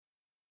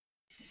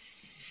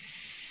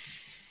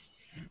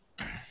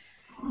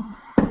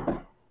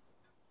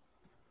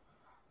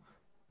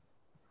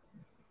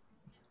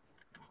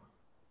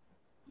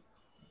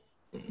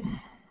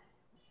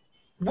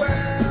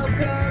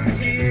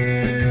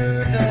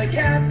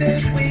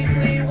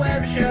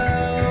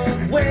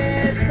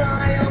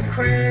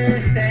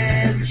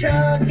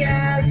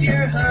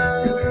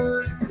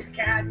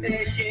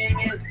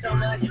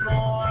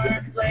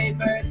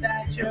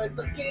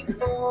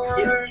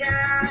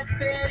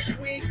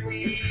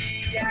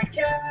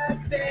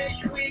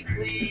Catfish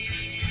Weekly.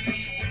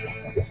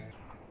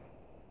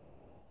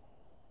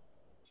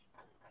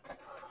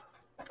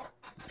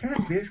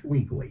 Catfish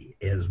Weekly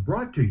is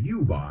brought to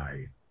you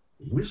by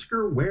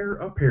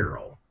Whiskerware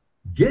Apparel.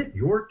 Get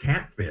your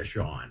catfish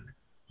on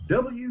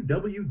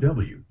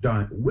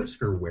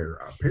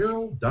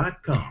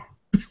www.whiskerwareapparel.com.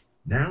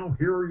 Now,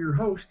 here are your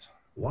hosts,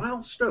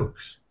 Lyle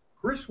Stokes,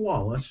 Chris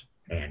Wallace,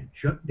 and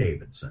Chuck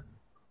Davidson.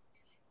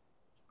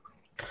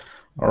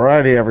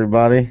 Alrighty,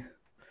 everybody.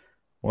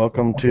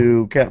 Welcome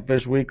to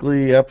Catfish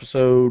Weekly,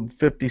 episode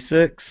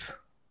 56.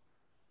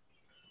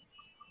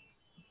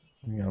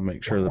 I gotta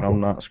make sure that I'm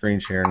not screen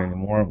sharing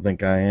anymore. I don't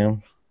think I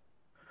am.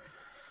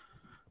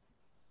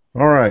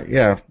 Alright,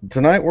 yeah.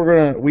 Tonight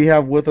we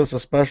have with us a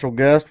special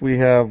guest. We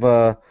have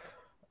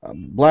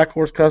Black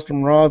Horse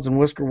Custom Rods and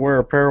Whiskerware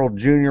Apparel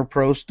Junior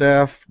Pro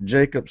Staff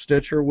Jacob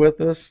Stitcher with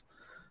us.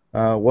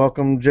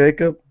 Welcome,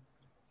 Jacob.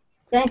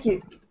 Thank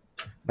you.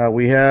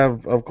 We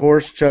have, of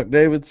course, Chuck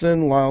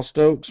Davidson, Lyle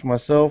Stokes,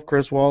 myself,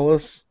 Chris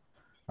Wallace,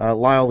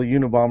 Lyle the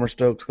Unabomber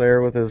Stokes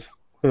there with his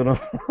hood on.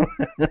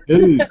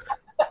 Dude,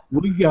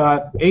 we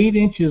got 8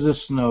 inches of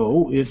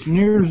snow. It's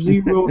near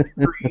 0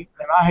 degrees,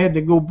 and I had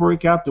to go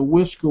break out the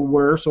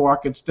Whiskerware so I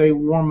could stay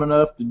warm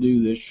enough to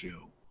do this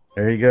show.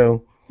 There you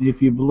go.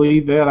 If you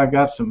believe that, I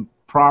got some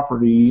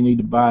property you need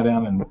to buy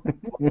down in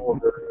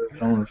Florida,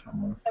 Arizona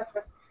somewhere.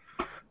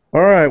 All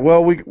right.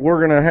 Well,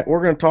 we're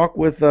gonna talk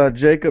with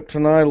Jacob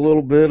tonight a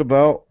little bit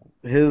about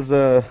his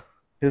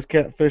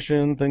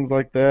catfishing, things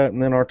like that,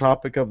 and then our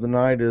topic of the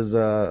night is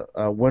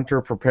winter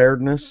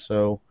preparedness.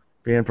 So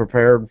being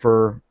prepared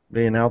for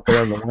being out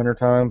there in the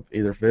wintertime,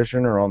 either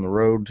fishing or on the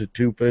road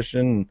to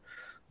fishing,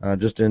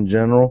 just in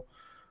general.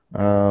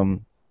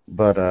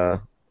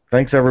 But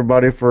thanks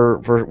everybody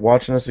for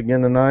watching us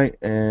again tonight,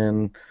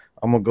 and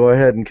I'm gonna go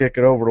ahead and kick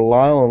it over to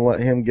Lyle and let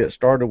him get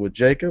started with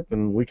Jacob,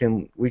 and we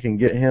can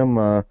get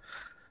him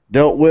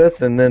dealt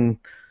with, and then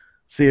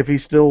see if he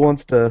still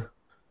wants to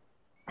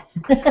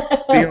be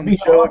on the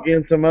show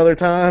again some other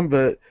time.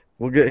 But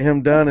we'll get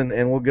him done,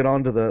 and we'll get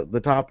on to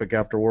the topic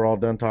after we're all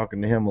done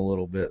talking to him a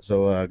little bit.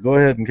 So go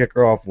ahead and kick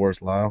her off for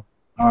us, Lyle.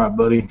 All right,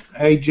 buddy.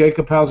 Hey,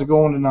 Jacob, how's it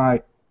going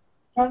tonight?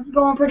 It's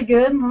going pretty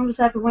good. I'm just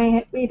happy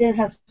we didn't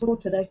have school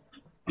today.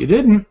 You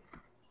didn't?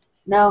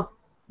 No.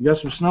 You got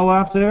some snow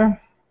out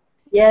there?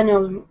 Yeah,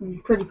 no, it was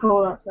pretty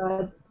cold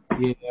outside.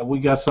 Yeah, we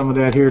got some of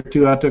that here,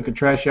 too. I took a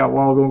trash out a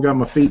while ago and got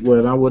my feet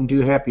wet. I wasn't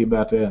too happy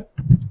about that.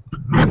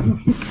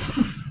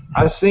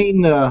 I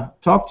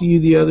talked to you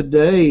the other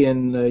day,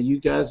 and you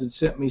guys had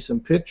sent me some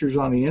pictures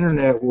on the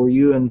internet where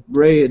you and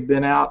Ray had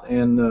been out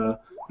and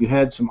you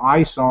had some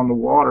ice on the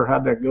water.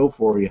 How'd that go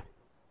for you?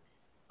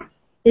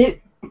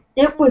 It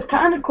was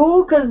kind of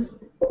cool because,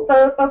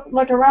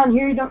 like around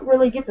here, you don't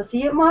really get to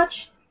see it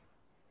much.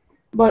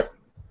 But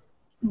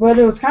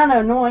it was kind of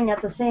annoying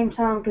at the same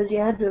time because you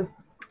had to,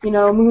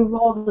 move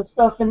all the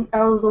stuff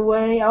out of the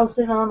way. I was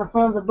sitting on the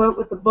front of the boat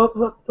with the boat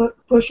hook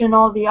pushing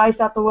all the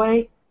ice out the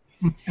way.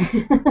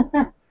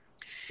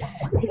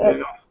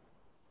 Yeah.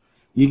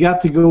 You got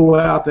to go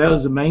out. That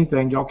was the main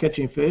thing. Did y'all catch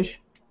any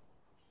fish?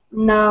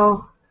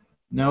 No.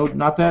 No,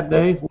 not that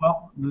day?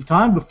 Well, the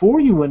time before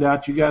you went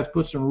out, you guys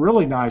put some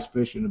really nice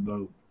fish in the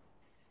boat.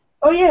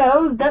 Oh, yeah,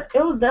 it was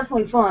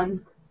definitely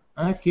fun.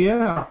 Heck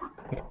yeah.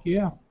 Heck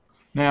yeah.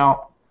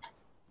 Now,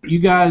 you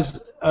guys,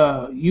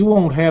 you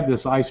won't have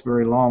this ice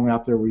very long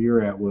out there where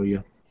you're at, will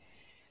you?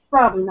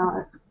 Probably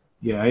not.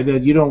 Yeah,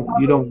 you don't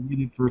need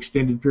it for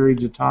extended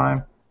periods of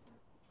time.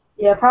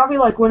 Yeah, probably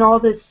like when all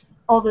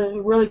the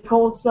really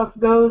cold stuff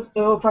goes,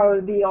 it'll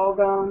probably be all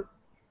gone.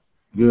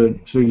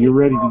 Good. So you're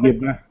ready to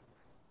get back.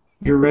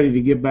 You're ready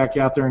to get back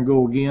out there and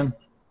go again.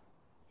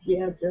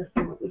 Yeah,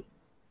 definitely.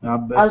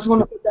 I just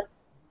want to put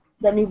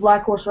that new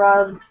Black Horse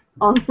rod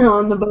on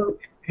the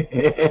boat.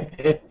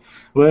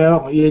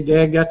 Well,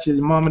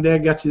 your mom and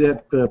dad got you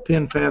that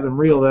Penn Fathom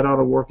reel. That ought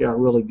to work out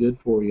really good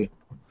for you.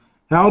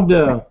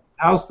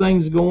 How's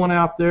things going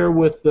out there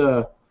with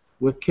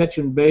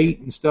catching bait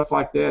and stuff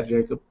like that,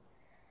 Jacob?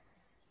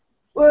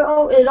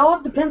 Well, it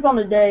all depends on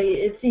the day.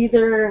 It's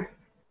either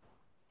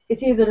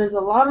there's a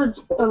lot of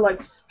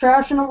like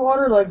trash in the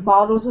water, like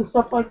bottles and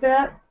stuff like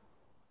that,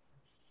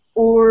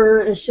 or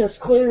it's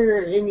just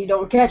clear and you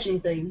don't catch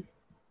anything.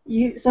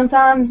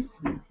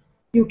 Sometimes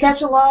you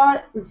catch a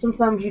lot, and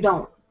sometimes you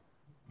don't.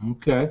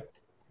 Okay,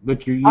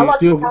 but you I like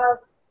still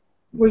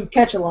where you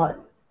catch a lot.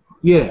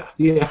 Yeah.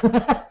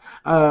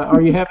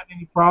 Are you having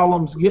any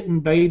problems getting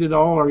bait at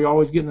all? Are you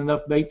always getting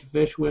enough bait to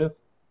fish with?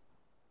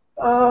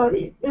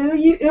 It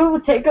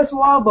would take us a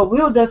while, but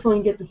we'll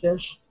definitely get the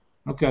fish.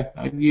 Okay.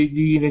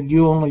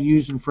 You only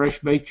using fresh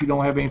bait? You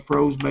don't have any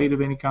froze bait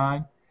of any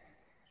kind?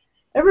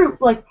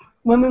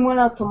 When we went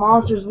out to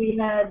Monsters, we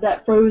had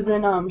that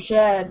frozen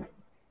shad,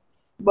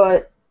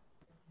 but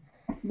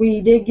we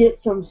did get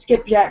some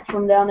skipjack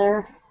from down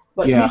there.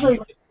 But usually,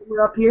 when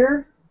we're up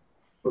here,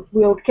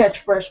 we'll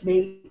catch fresh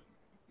bait.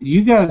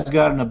 You guys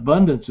got an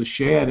abundance of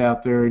shad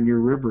out there in your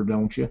river,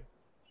 don't you?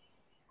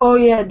 Oh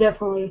yeah,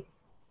 definitely.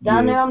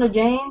 Down there on the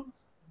James,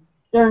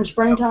 during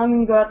springtime, you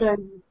can go out there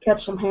and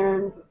catch some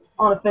herring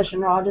on a fishing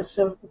rod, just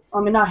so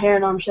not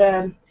herring on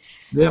shad.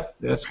 Yep,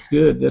 that's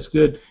good. That's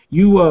good.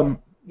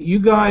 You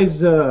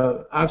guys,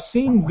 I've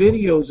seen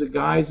videos of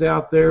guys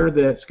out there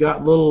that's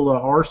got little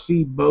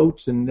RC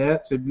boats and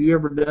nets. Have you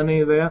ever done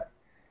any of that?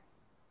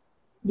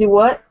 Do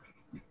what?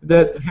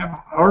 That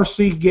have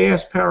RC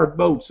gas-powered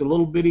boats, the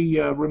little bitty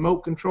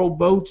remote-controlled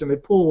boats, and they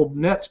pull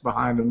nets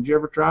behind them. Did you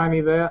ever try any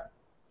of that?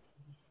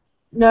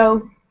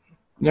 No.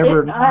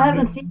 Never. I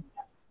haven't seen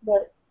that,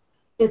 but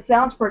it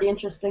sounds pretty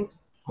interesting.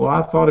 Well,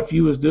 I thought if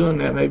you was doing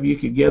that, maybe you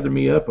could gather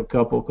me up a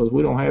couple, because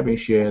we don't have any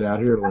shad out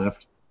here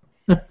left.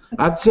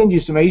 I'd send you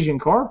some Asian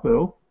carp,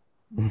 though.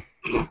 You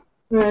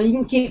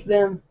can keep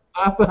them.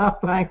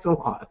 Thanks a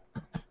lot.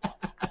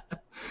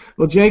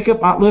 Well, Jacob,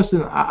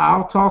 listen,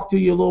 I'll talk to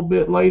you a little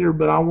bit later,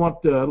 but I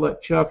want to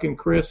let Chuck and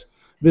Chris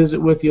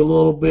visit with you a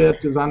little bit,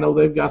 because I know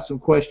they've got some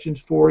questions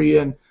for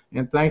you.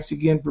 And thanks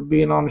again for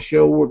being on the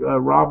show.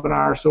 Rob and I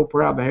are so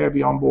proud to have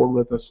you on board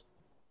with us.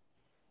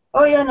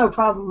 Oh, yeah, no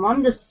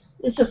problem. It's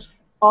just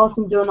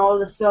awesome doing all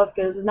this stuff,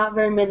 because not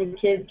very many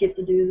kids get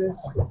to do this.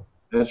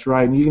 That's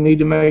right. And you need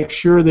to make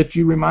sure that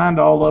you remind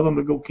all of them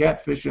to go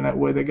catfishing. That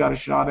way they got a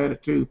shot at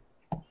it, too.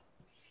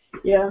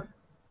 Yeah.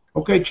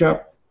 Okay,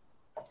 Chuck.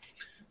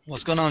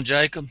 What's going on,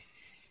 Jacob?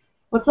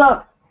 What's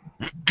up?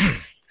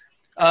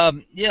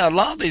 Yeah, a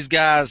lot of these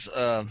guys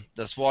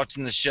that's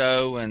watching the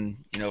show and,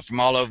 from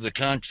all over the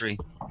country,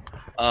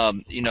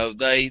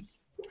 they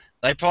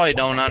probably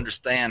don't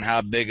understand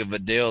how big of a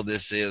deal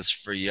this is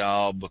for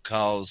y'all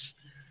because,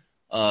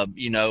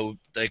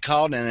 they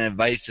called it an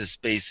invasive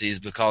species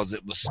because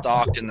it was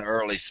stocked in the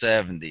early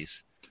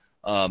 70s.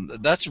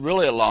 That's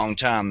really a long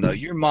time, though.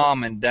 Your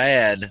mom and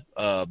dad,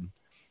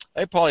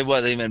 they probably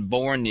wasn't even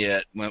born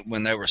yet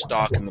when they were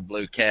stocking the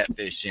blue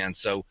catfish in.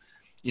 So,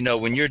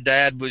 when your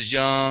dad was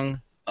young,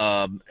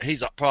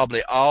 he's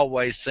probably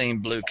always seen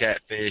blue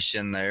catfish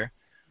in there.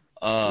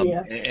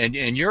 Yeah.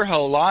 And your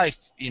whole life,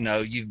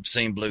 you've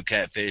seen blue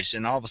catfish,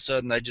 and all of a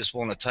sudden they just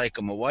want to take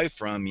them away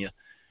from you.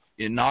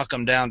 You knock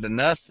them down to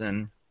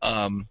nothing.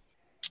 How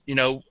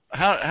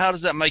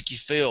does that make you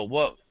feel?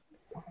 What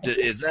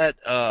is that?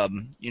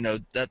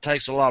 That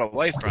takes a lot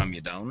away from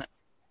you, don't it?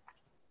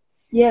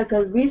 Yeah,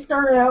 because we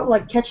started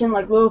out catching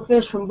little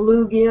fish from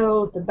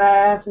bluegill to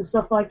bass and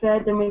stuff like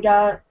that. Then we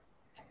got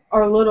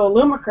our little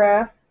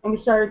Lumacraft, and we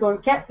started going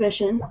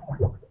catfishing.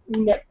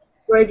 We met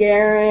Greg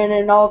Aaron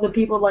and all the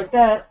people like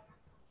that,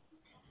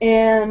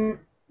 and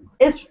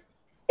it's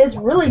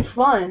really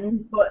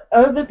fun. But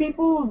other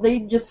people, they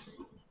just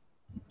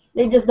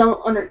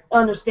don't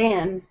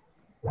understand.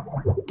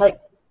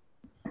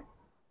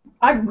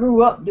 I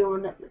grew up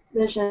doing it,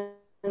 fishing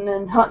and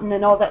then hunting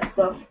and all that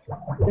stuff,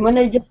 and when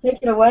they just take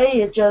it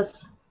away, it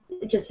just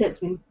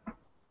hits me.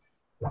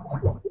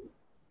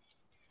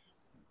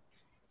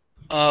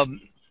 Have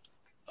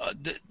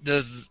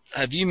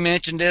you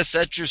mentioned this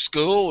at your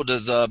school?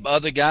 Does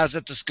other guys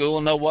at the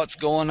school know what's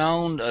going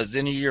on? Does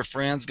any of your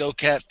friends go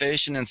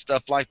catfishing and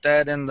stuff like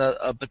that in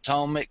the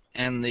Potomac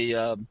and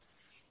the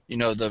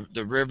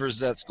the rivers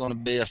that's going to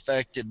be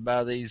affected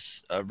by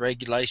these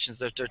regulations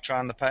that they're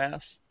trying to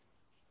pass?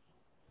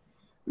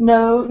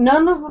 No,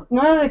 none of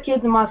the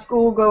kids in my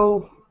school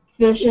go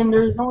fishing.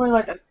 There's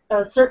only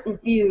a certain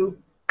few.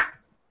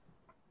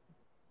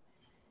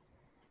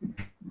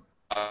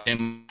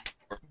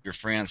 Your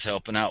friends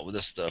helping out with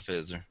this stuff,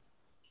 is there?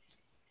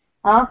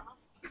 Huh?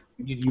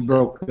 You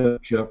broke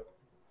up, Chuck.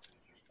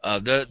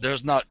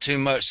 There's not too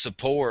much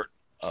support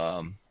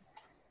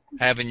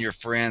having your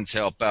friends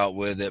help out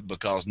with it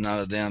because none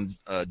of them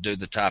do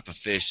the type of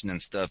fishing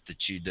and stuff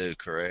that you do,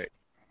 correct?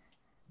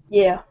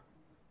 Yeah.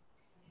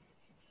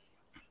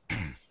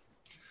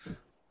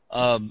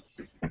 Have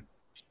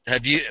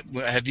you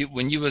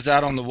when you was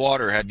out on the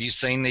water, have you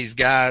seen these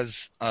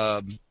guys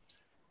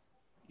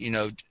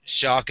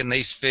shocking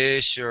these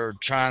fish or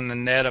trying to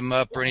net them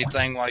up or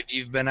anything while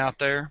you've been out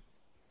there?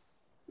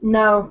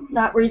 No,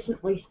 not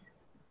recently.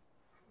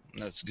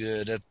 That's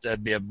good.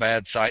 That'd be a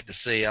bad sight to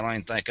see. I don't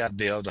even think I'd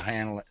be able to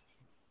handle it.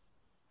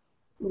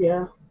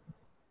 Yeah.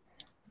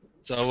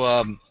 So,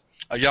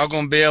 are y'all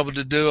going to be able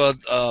to do a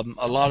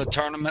lot of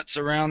tournaments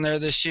around there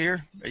this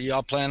year? Are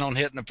y'all planning on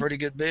hitting a pretty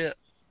good bit?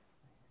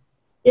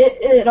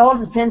 It all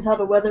depends how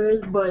the weather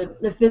is, but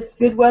if it's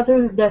good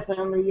weather,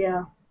 definitely,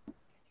 yeah.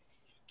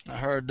 I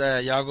heard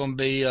that. Y'all going to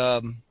be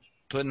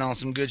putting on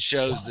some good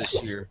shows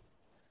this year.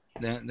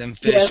 Them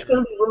fish. Yeah, it's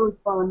going to be really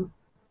fun.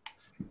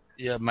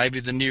 Yeah, maybe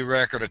the new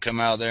record will come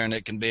out there and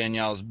it can be in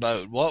y'all's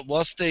boat.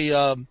 What's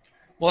the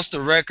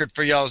record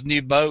for y'all's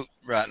new boat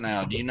right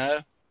now? Do you know?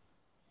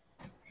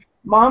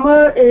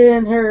 Mama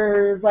in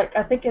hers,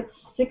 I think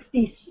it's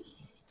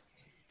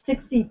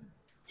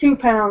 62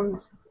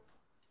 pounds.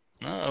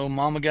 Oh,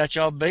 Mama got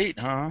y'all beat,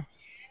 huh?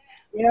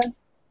 Yeah.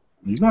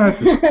 You're going to have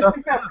to suck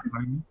it up,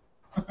 man.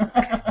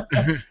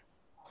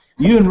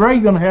 You and Ray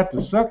going to have to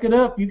suck it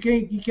up. You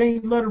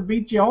can't let her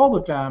beat you all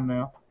the time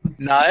now.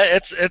 No,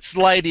 it's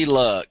lady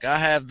luck. I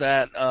have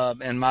that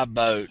in my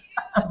boat.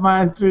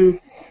 Mine too.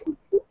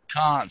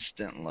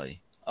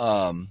 Constantly.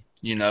 A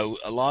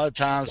lot of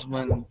times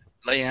when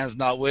Leanne's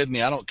not with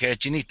me, I don't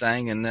catch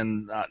anything, and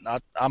then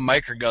I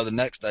make her go the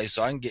next day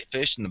so I can get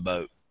fish in the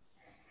boat.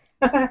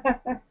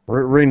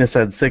 Rena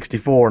said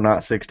 64,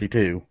 not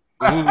 62.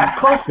 Ooh.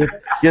 Close.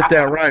 Get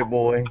that right,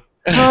 boy.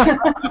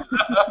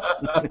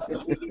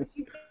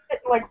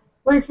 Like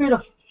 3 feet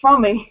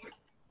from me.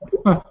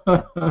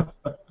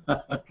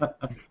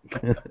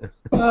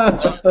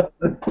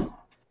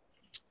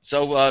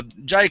 So,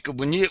 Jacob,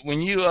 when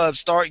you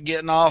start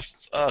getting off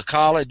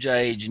college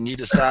age and you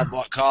decide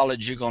what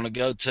college you're going to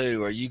go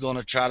to, are you going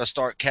to try to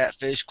start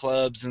catfish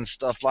clubs and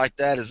stuff like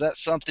that? Is that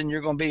something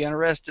you're going to be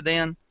interested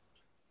in?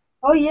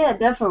 Oh yeah,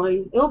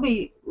 definitely. It'll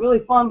be really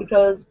fun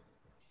because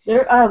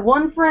I have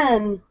one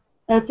friend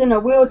that's in a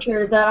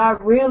wheelchair that I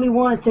really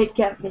want to take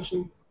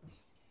catfishing.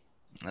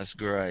 That's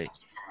great.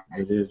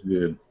 It is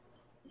good.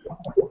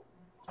 All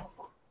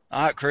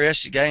right,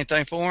 Chris, you got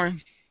anything for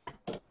him?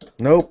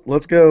 Nope,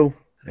 let's go.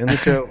 In the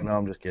show. No,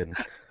 I'm just kidding.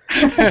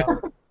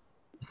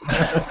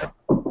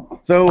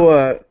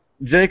 So,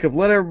 Jacob,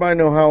 let everybody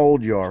know how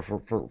old you are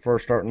for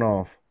starting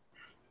off.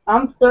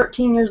 I'm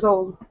 13 years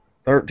old.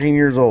 13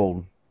 years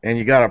old. And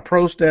you got a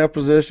pro staff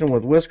position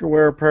with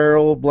Whiskerware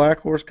Apparel, Black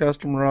Horse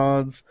Custom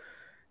Rods.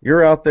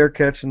 You're out there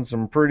catching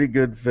some pretty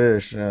good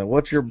fish.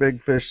 What's your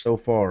big fish so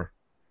far?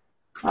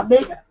 And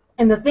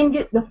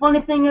the funny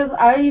thing is,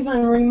 I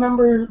even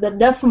remember the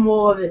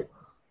decimal of it.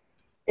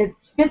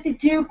 It's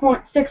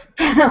 52.6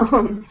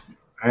 pounds.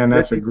 And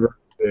that's a great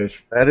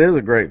fish. That is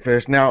a great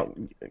fish. Now,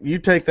 you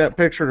take that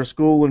picture to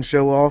school and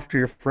show off to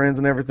your friends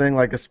and everything,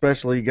 like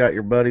especially you got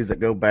your buddies that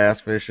go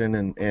bass fishing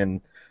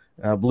and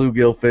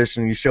bluegill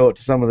fishing, you show it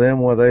to some of them,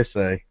 what do they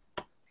say?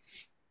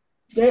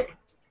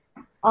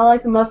 I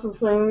like the muscle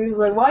thing. We was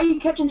like, why are you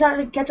trying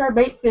to catch our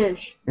bait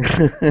fish?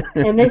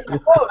 And they said,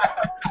 oh,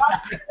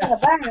 I'm a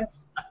bass.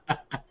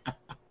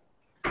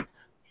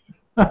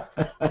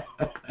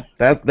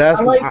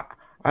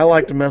 I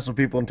like to mess with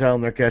people and tell them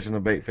they're catching a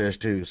bait fish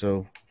too.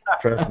 So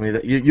trust me,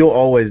 that you'll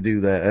always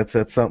do that.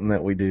 That's something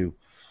that we do.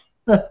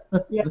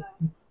 Yeah.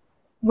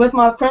 With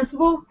my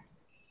principal,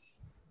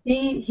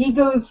 he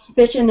goes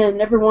fishing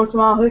and every once in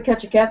a while he'll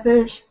catch a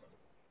catfish.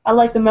 I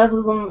like to mess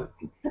with him,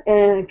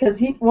 and because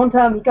one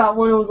time he caught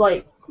one that was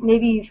like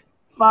maybe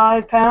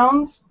 5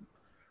 pounds.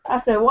 I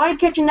said, "Why are you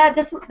catching that?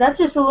 That's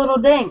just a little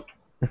dink."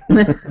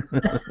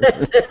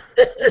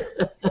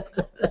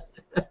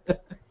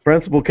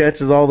 Principal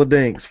catches all the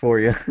dinks for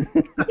you.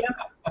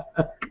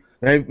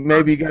 Yep.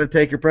 Maybe you got to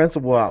take your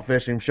principal out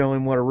fishing, show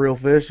him what a real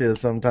fish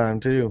is sometime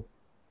too.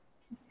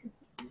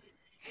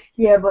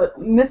 Yeah, but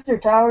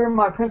Mr. Tower,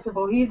 my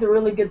principal, he's a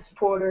really good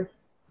supporter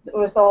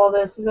with all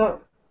this.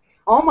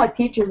 All my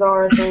teachers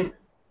are, I think.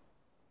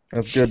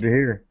 That's good to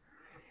hear.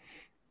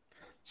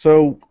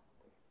 So,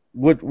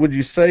 would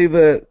you say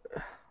that,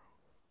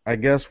 I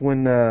guess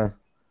when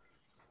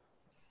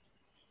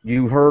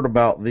you heard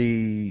about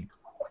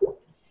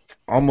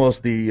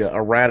almost the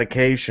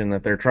eradication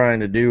that they're trying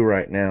to do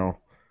right now,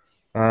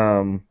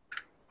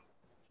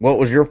 what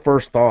was your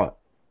first thought?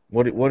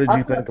 What did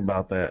you think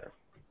about that?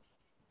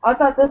 I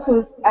thought this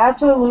was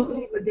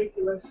absolutely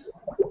ridiculous.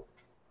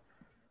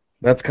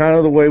 That's kind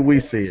of the way we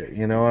see it,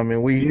 you know. I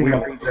mean, we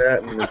read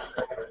that and it's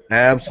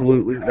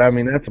absolutely. I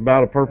mean, that's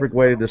about a perfect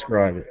way to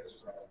describe it.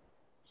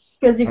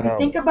 Because if you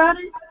think about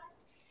it,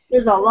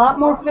 there's a lot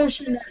more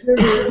fish in that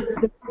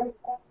river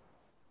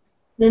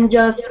than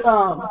just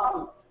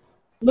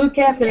blue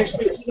catfish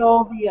that eat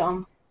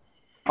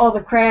all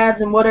the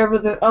crabs and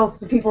whatever else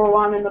the people are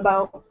whining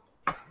about.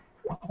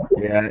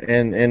 Yeah,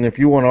 and if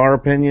you want our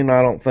opinion,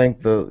 I don't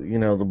think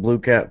the blue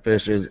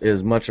catfish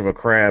is much of a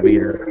crab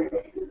eater.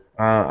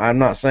 I'm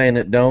not saying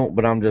it don't,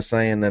 but I'm just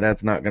saying that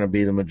that's not going to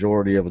be the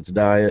majority of its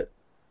diet,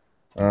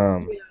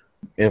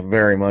 if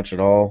very much at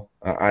all.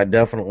 I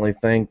definitely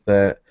think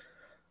that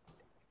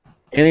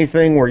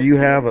anything where you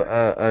have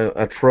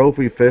a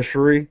trophy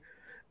fishery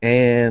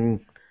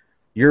and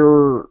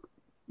you're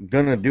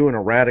going to do an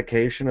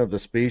eradication of the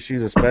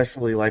species,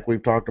 especially like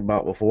we've talked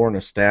about before, an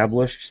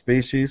established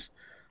species.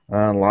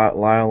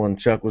 Lyle and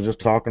Chuck was just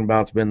talking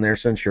about it's been there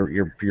since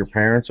your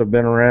parents have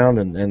been around,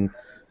 and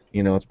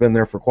you know, it's been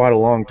there for quite a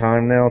long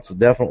time now. It's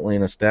definitely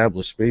an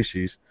established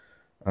species.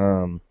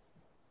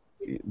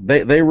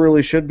 They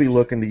really should be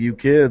looking to you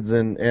kids,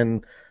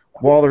 and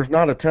while there's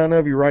not a ton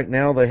of you right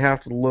now, they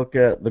have to look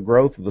at the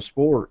growth of the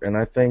sport, and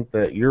I think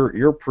that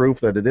you're proof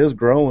that it is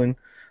growing.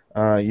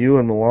 You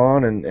and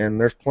Milan, and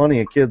there's plenty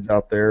of kids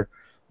out there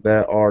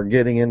that are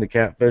getting into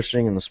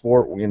catfishing and the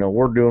sport. You know,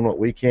 we're doing what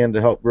we can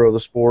to help grow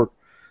the sport,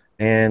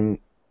 and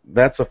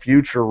that's a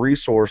future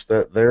resource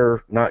that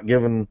they're not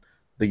giving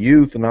the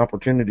youth an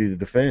opportunity to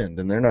defend,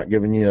 and they're not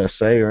giving you a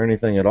say or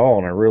anything at all.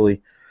 And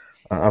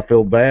I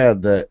feel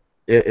bad that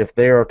if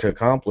they are to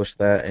accomplish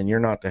that and you're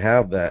not to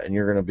have that, and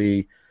you're going to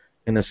be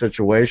in a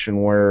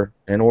situation where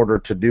in order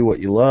to do what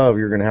you love,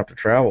 you're going to have to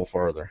travel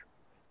further.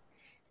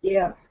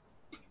 Yeah.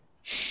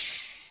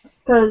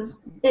 Because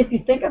if you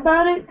think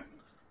about it,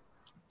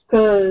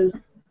 because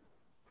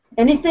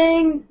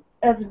anything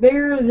that's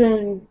bigger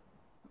than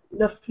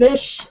the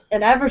fish,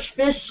 an average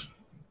fish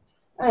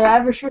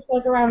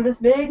like around this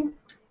big,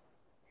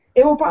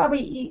 it will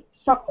probably eat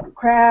some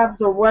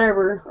crabs or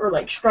whatever, or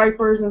like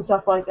stripers and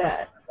stuff like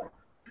that.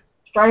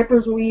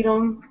 Stripers will eat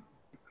them.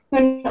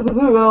 And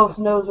who else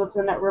knows what's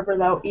in that river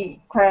that'll eat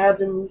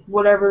crabs and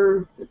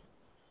whatever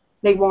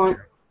they want.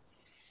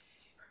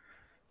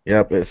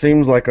 Yep, it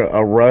seems like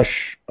a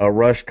rush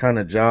kind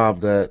of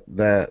job that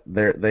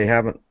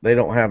they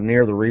don't have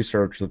near the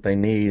research that they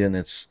need, and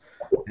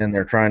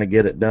they're trying to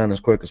get it done as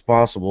quick as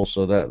possible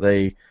so that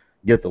they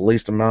get the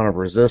least amount of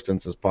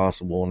resistance as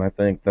possible. And I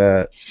think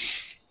that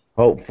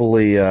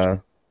hopefully there's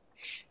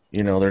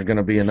going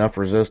to be enough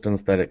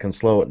resistance that it can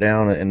slow it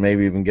down and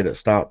maybe even get it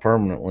stopped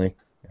permanently.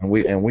 And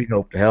we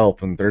hope to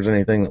help. And if there's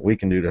anything that we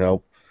can do to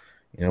help,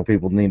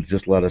 people need to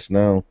just let us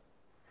know.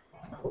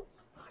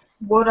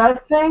 What I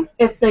think,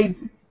 if they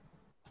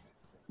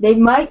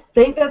might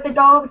think that they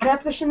got all the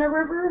catfish in the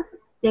river,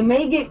 they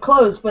may get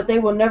close, but they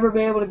will never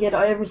be able to get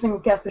every single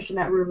catfish in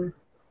that river.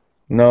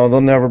 No,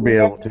 they'll never be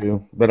able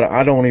to. But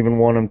I don't even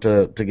want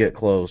them to get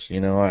close.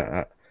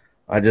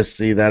 I just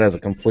see that as a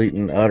complete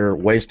and utter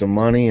waste of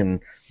money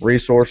and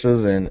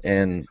resources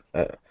and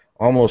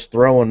almost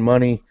throwing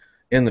money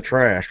in the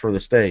trash for the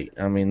state.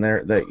 I mean,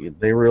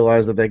 they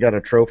realize that they got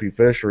a trophy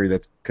fishery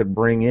that could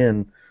bring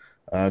in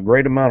a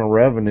great amount of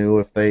revenue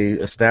if they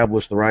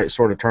establish the right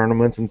sort of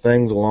tournaments and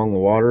things along the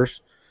waters.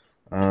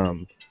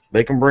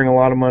 They can bring a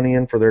lot of money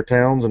in for their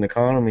towns and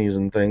economies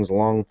and things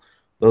along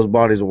those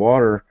bodies of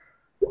water,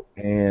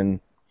 and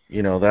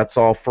that's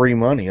all free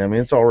money. I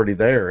mean, it's already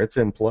there. It's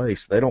in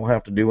place. They don't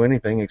have to do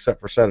anything except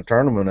for set a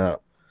tournament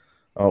up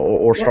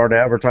or start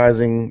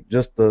advertising,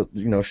 just the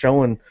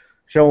showing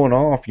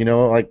off.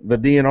 Like the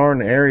DNR in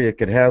the area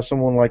could have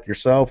someone like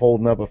yourself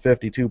holding up a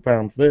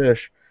 52-pound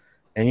fish.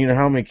 And you know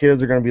how many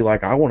kids are going to be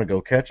like, I want to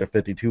go catch a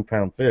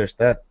 52-pound fish.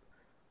 That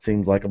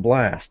seems like a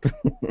blast.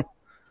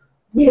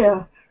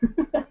 Yeah.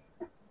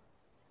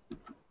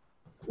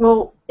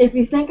 Well, if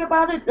you think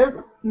about it, there's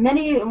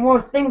many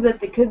more things that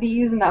they could be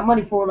using that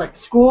money for, like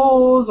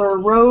schools or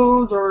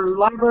roads or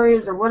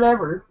libraries or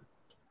whatever.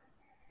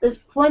 There's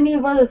plenty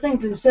of other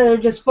things instead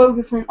of just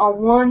focusing on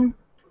one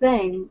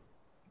thing.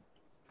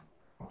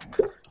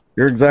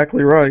 You're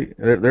exactly right.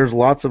 There's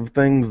lots of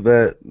things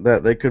that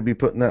they could be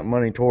putting that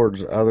money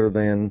towards other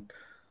than,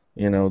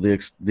 the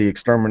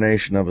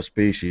extermination of a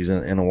species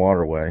in a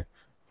waterway.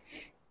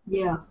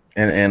 Yeah.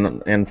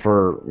 And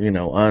for,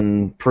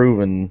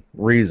 unproven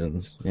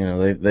reasons.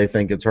 They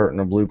think it's hurting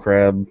a blue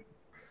crab,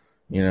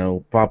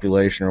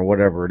 population or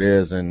whatever it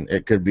is, and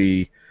it could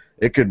be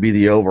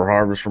the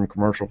overharvest from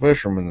commercial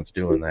fishermen that's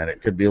doing that.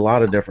 It could be a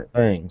lot of different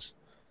things.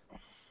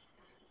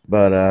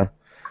 But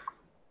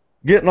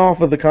getting off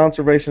of the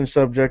conservation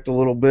subject a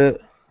little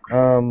bit,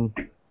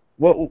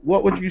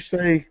 what would you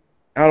say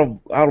out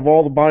of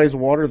all the bodies of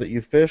water that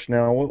you fish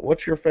now?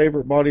 What's your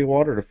favorite body of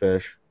water to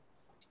fish?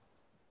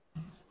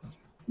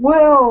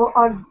 Well,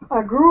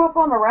 I grew up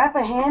on the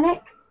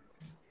Rappahannock,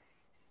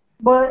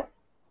 but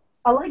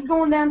I like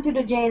going down to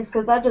the James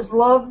because I just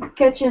love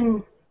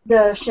catching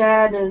the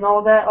shad and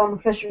all that on the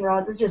fishing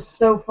rods. It's just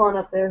so fun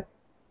up there.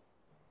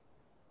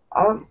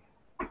 I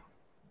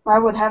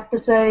would have to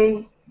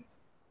say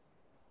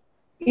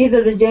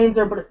either the James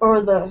or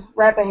the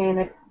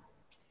Rappahannock.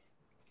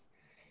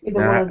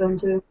 Either one of them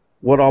two.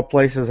 What all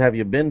places have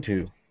you been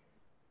to?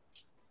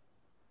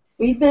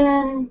 We've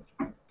been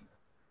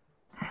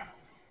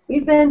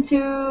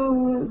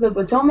to the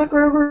Potomac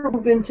River,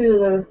 we've been to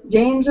the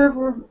James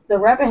River, the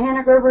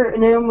Rappahannock River,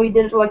 and then we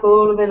did like a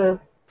little bit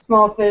of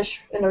small fish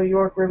in the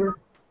York River.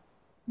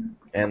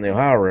 And the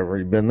Ohio River,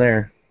 you've been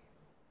there.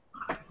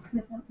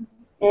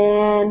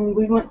 And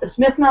we went to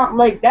Smith Mountain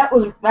Lake. That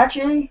was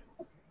actually,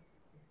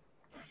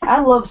 I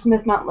love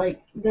Smith Mountain Lake.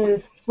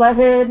 The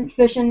flathead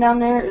fishing down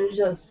there is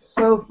just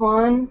so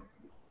fun.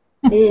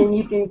 And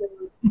you can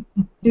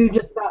do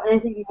just about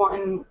anything you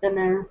want in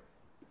there.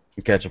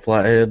 You catch a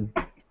flathead?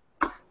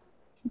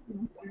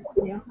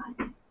 Yeah.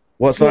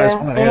 What size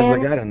flatheads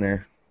they got in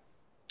there?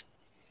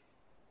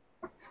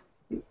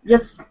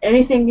 Just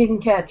anything you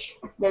can catch,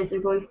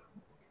 basically.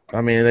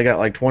 I mean, they got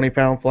like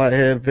 20-pound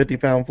flathead,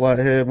 50-pound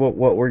flathead.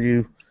 What would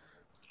you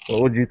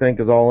think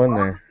is all in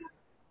there?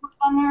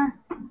 On there,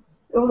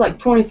 it was like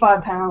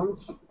 25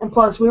 pounds, and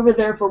plus we were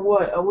there for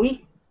what, a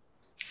week?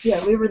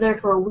 Yeah, we were there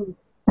for a week.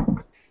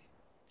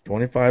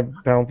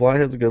 25-pound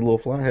flathead's a good little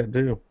flathead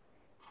too.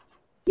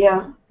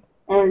 Yeah,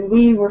 and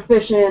we were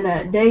fishing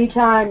at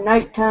daytime,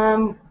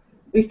 nighttime.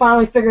 We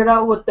finally figured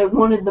out what they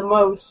wanted the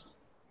most.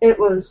 It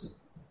was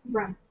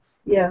brim.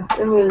 Yeah,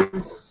 it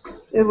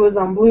was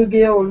on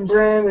bluegill and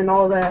brim and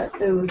all that.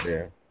 It was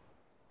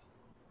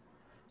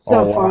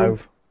so all fun.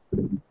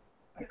 Live.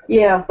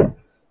 Yeah,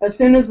 as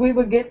soon as we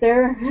would get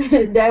there,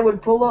 Dad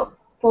would pull up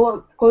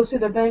close to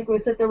the bank.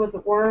 We'd sit there with the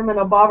worm and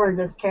a bobber and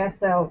just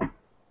cast out.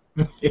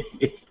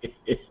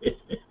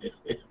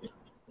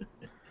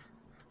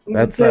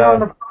 That's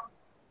on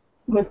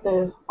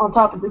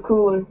top of the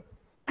cooler.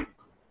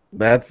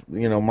 That's,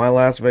 my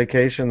last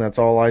vacation, that's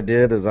all I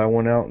did is I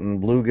went out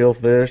and bluegill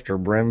fished, or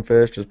brim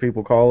fished as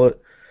people call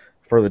it,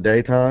 for the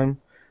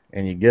daytime.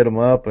 and you get them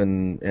up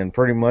and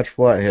pretty much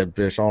flathead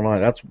fish all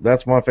night.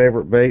 That's my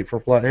favorite bait for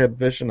flathead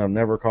fishing. I've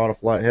never caught a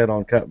flathead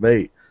on cut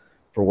bait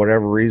for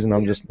whatever reason.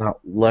 I'm just not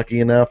lucky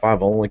enough.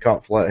 I've only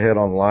caught flathead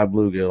on live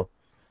bluegill.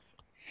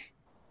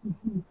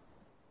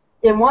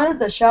 In one of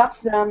the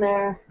shops down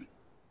there,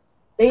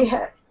 they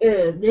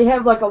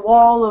have like a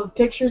wall of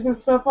pictures and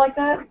stuff like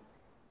that.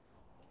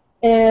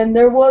 And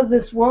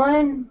there's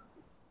one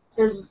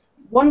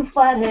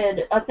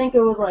flathead. I think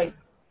it was like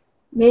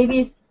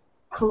maybe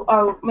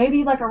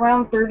like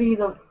around 30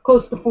 to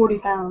close to 40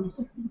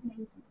 pounds.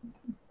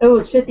 It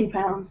was 50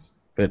 pounds.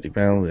 50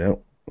 pounds, yeah.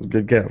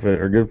 Good catfish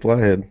or good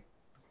flathead.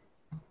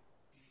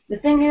 The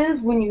thing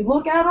is, when you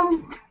look at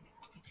them,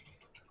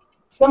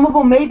 some of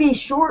them may be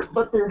short,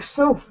 but they're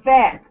so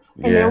fat,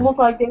 and they look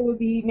like they would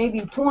be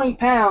maybe 20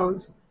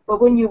 pounds.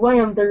 But when you weigh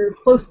them, they're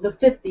close to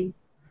 50.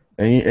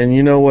 And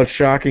you know what's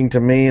shocking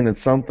to me, and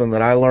it's something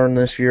that I learned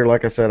this year.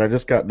 Like I said, I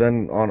just got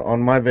done on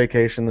my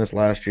vacation this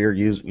last year.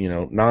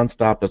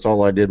 Nonstop. That's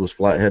all I did was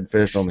flathead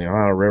fish on the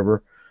Ohio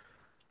River.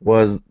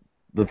 Was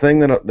the thing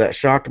that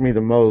shocked me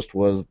the most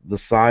was the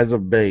size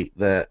of bait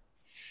that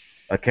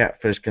a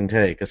catfish can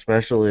take,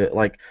 especially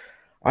like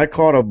I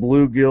caught a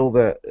bluegill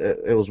that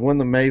it was when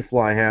the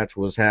mayfly hatch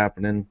was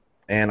happening,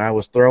 and I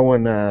was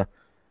throwing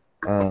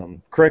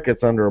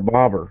crickets under a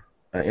bobber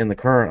in the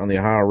current on the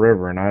Ohio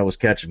River, and I was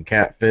catching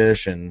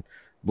catfish and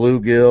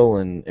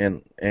bluegill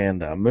and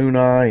moon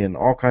eye and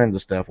all kinds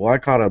of stuff. Well, I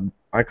caught a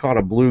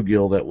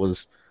bluegill that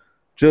was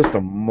just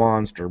a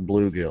monster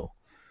bluegill,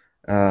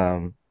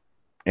 and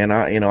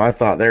I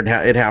thought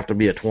it'd have to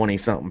be a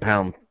 20-something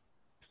pound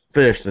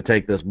fish to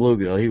take this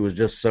bluegill. He was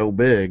just so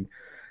big,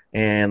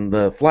 and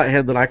the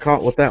flathead that I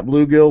caught with that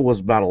bluegill was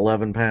about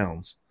 11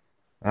 pounds.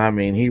 I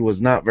mean, he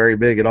was not very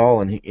big at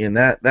all, and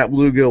that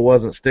bluegill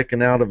wasn't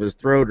sticking out of his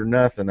throat or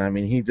nothing. I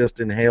mean, he just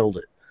inhaled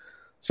it.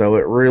 So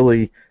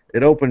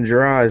it opens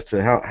your eyes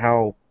to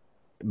how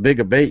big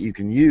a bait you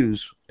can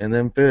use, and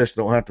them fish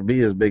don't have to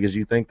be as big as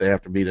you think they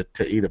have to be to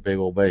eat a big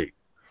old bait.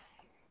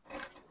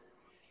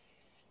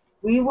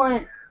 We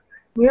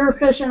were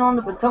fishing on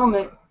the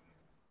Potomac.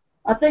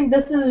 I think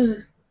this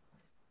is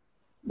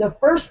the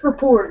first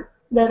report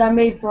that I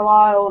made for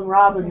Lyle and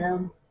Rob and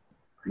them.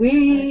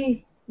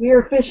 We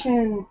were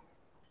fishing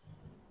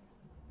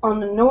on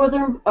the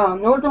northern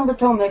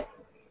Potomac,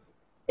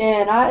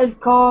 and I had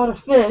caught a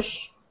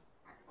fish,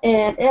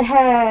 and it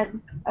had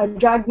a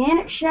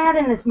gigantic shad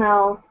in its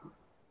mouth,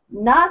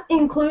 not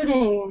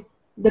including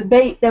the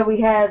bait that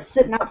we had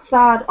sitting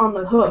outside on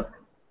the hook.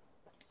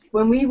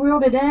 When we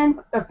reeled it in,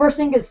 the first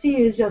thing you could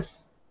see is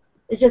just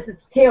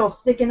its tail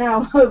sticking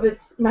out of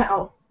its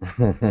mouth.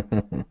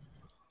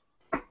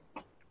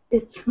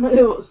 It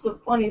was the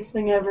funniest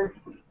thing ever.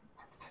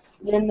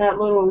 Then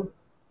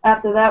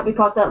after that, we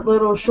caught that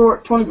little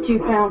short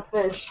 22-pound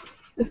fish.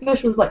 The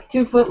fish was like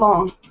 2 foot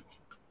long.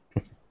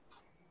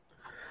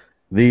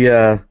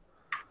 The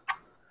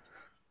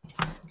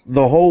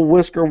whole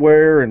Whisker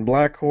Ware and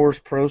Black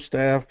Horse pro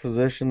staff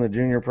position, the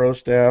junior pro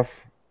staff,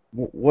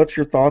 what's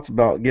your thoughts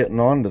about getting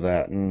onto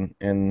that,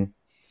 and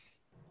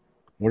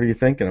what are you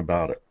thinking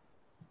about it?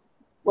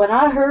 When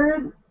I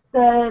heard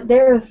that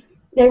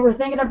they were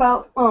thinking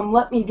about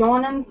letting me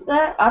join into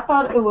that, I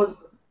thought it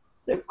was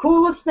the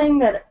coolest thing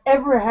that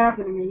ever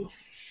happened to me,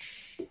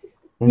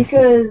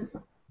 because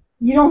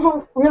you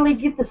don't really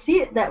get to see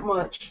it that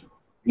much.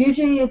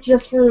 Usually it's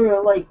just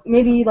for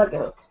maybe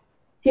a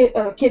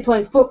kid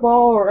playing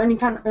football or any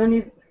kind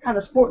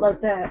of sport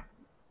like that.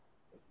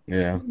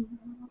 Yeah.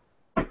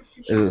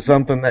 Is it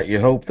something that you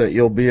hope that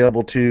you'll be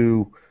able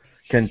to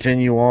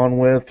continue on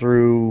with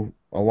through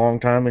a long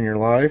time in your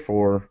life,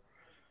 or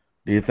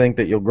do you think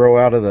that you'll grow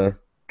out of the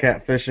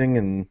catfishing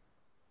and...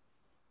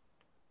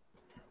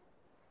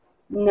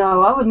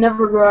 No, I would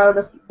never grow out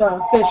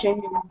of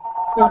fishing and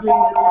something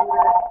like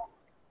that.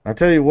 I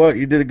tell you what,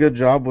 you did a good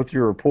job with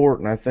your report,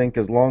 and I think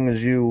as long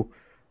as you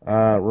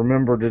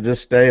remember to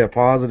just stay a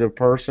positive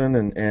person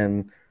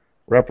and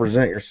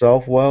represent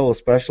yourself well,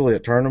 especially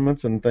at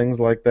tournaments and things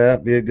like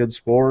that, be a good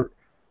sport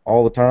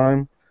all the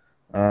time,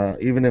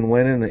 even in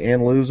winning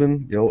and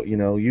losing,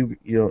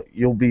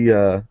 you'll be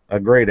a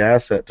great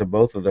asset to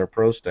both of their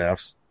pro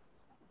staffs.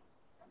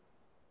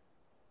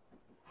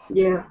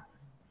 Yeah.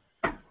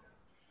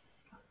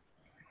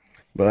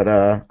 But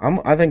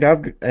I think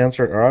I've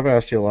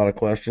asked you a lot of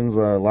questions.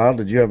 Lyle,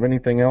 did you have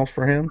anything else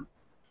for him?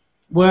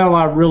 Well,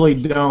 I really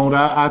don't.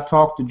 I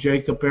talk to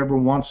Jacob every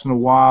once in a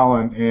while,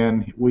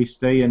 and we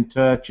stay in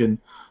touch, and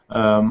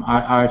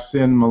I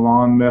send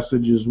Milan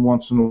messages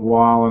once in a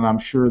while, and I'm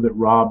sure that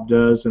Rob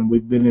does, and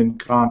we've been in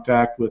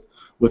contact with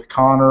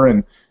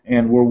Connor,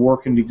 and we're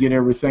working to get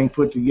everything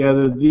put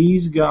together.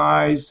 These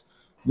guys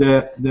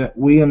that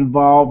we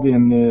involved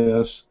in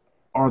this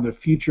are the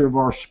future of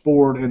our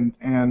sport,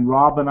 and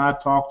Rob and I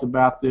talked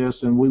about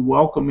this, and we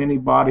welcome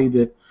anybody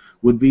that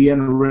would be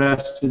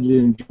interested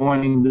in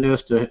joining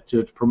this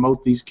to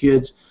promote these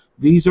kids.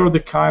 These are the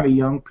kind of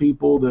young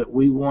people that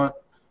we want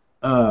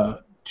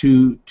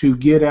to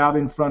get out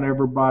in front of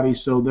everybody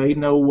so they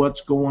know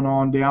what's going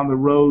on down the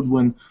road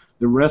when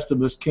the rest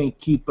of us can't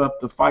keep up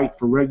the fight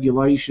for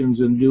regulations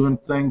and doing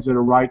things that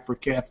are right for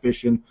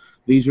catfishing.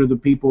 These are the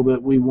people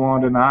that we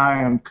want, and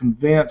I am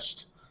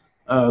convinced,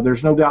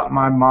 there's no doubt in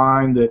my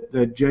mind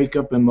that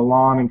Jacob and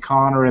Milan and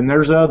Connor, and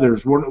there's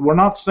others, we're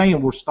not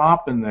saying we're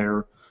stopping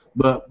there,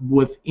 but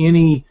with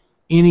any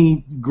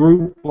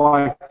group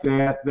like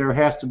that, there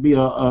has to be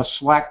a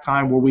slack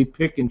time where we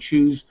pick and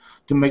choose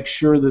to make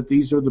sure that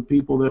these are the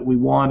people that we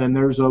want. And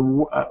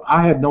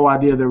I had no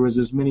idea there was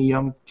as many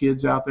young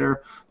kids out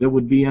there that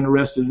would be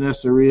interested in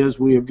this. There is.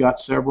 We have got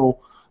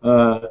several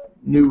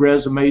new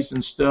resumes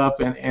and stuff.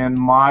 And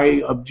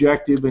my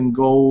objective and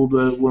goal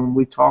when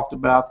we talked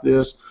about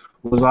this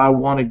was I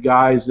wanted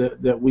guys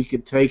that we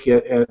could take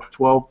at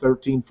 12,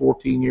 13,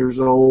 14 years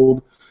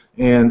old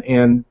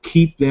and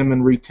keep them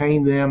and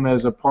retain them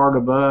as a part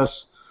of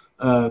us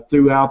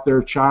throughout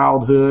their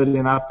childhood.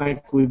 And I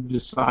think we've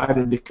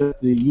decided to cut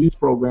the youth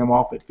program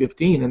off at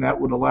 15, and that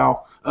would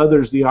allow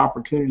others the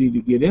opportunity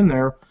to get in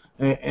there.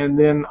 And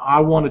then I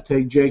want to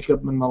take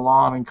Jacob and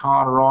Milan and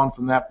Connor on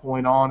from that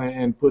point on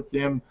and put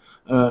them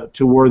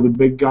to where the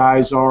big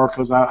guys are,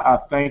 because I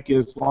think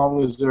as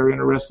long as they're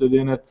interested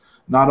in it,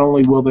 not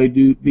only will they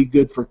be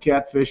good for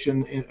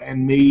catfishing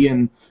and me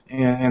and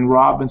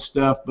Rob and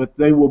stuff, but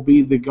they will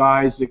be the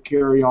guys that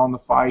carry on the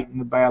fight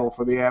and the battle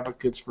for the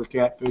advocates for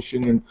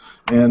catfishing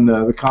and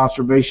the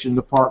conservation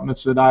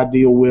departments that I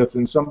deal with.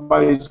 And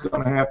somebody's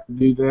going to have to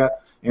do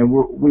that, and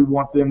we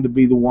want them to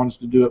be the ones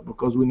to do it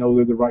because we know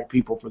they're the right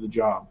people for the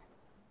job.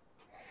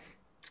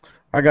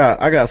 I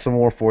got some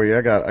more for you.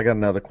 I got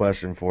another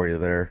question for you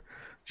there,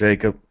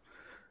 Jacob.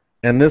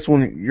 And this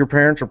one, your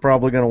parents are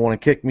probably going to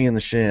want to kick me in the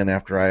shin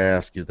after I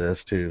ask you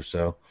this too.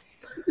 So,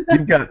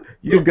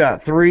 you've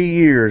got 3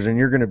 years, and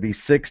you're going to be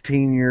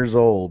 16 years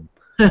old.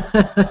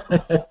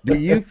 Do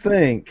you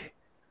think?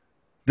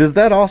 Does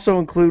that also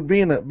include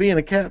being a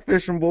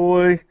catfishing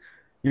boy?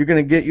 You're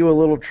going to get you a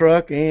little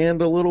truck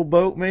and a little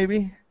boat,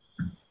 maybe?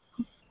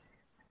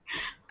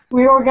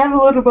 We already got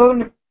a little boat in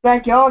the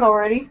backyard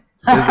already.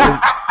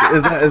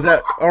 Is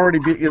that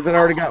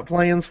already got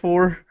plans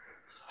for?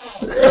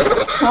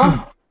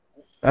 Huh?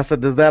 I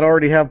said, does that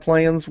already have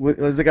plans?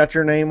 Has it got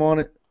your name on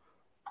it?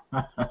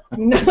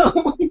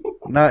 No.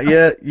 Not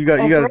yet. You got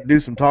Right. to do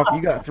some talking.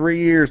 You got 3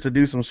 years to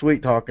do some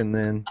sweet talking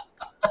then.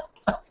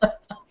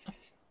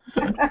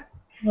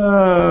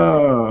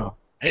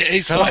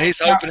 He's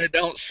hoping it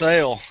don't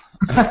sell.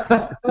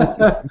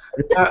 Now,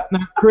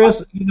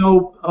 Chris,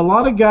 a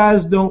lot of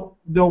guys don't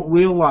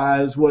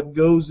realize what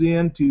goes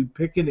into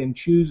picking and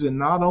choosing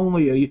not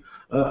only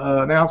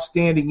an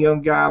outstanding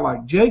young guy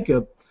like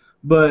Jacob,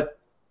 but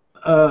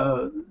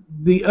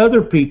the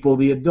other people,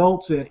 the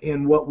adults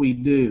in what we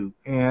do.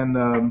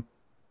 And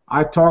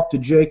I talked to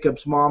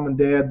Jacob's mom and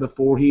dad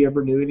before he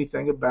ever knew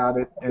anything about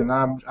it, and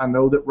I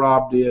know that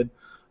Rob did.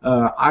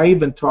 I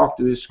even talked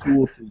to his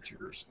school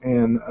teachers.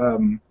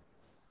 And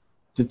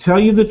to tell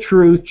you the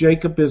truth,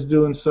 Jacob is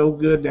doing so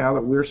good now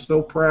that we're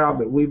so proud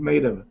that we've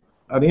made an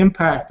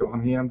impact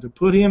on him to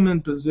put him in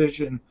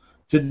position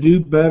to do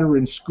better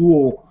in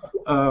school.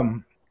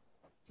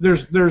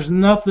 There's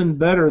nothing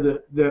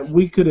better that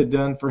we could have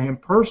done for him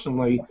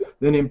personally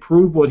than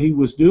improve what he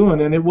was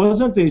doing. And it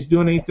wasn't that he's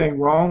doing anything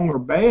wrong or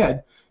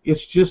bad.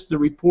 It's just the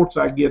reports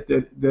I get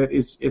that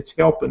it's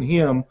helping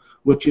him,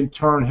 which in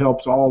turn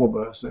helps all of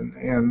us.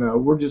 And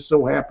we're just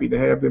so happy to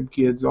have them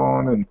kids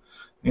on.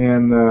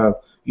 And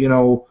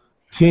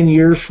 10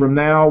 years from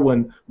now,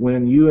 when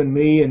you and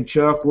me and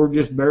Chuck, we're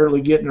just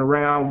barely getting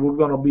around, we're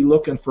going to be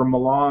looking for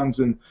Milans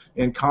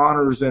and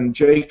Connors and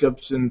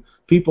Jacobs and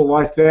people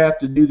like that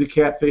to do the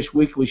Catfish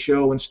Weekly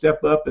show and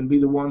step up and be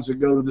the ones that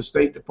go to the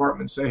State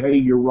Department and say, hey,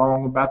 you're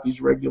wrong about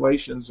these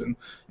regulations.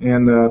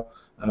 And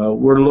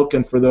we're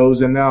looking for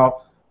those. And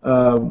now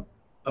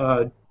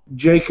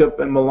Jacob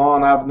and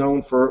Milan I've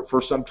known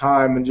for some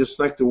time and just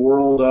think the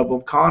world of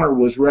them. Connor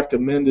was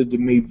recommended to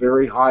me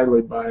very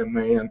highly by a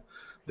man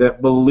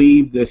that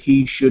believed that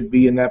he should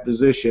be in that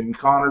position.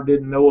 Connor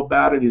didn't know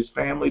about it. His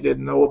family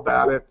didn't know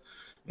about it.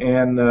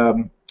 And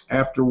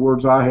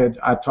afterwards,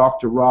 I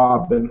talked to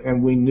Rob,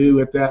 and we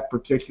knew at that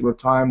particular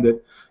time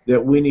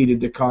that we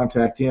needed to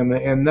contact him.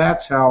 And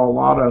that's how a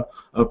lot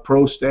of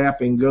pro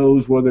staffing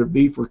goes, whether it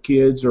be for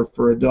kids or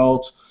for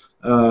adults.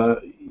 I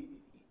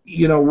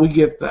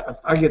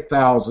get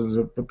thousands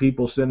of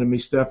people sending me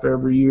stuff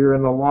every year,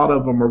 and a lot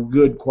of them are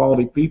good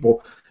quality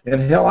people.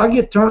 And hell, I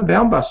get turned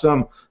down by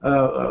some.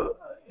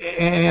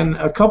 And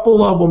a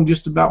couple of them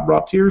just about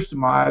brought tears to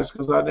my eyes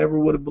because I never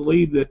would have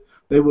believed that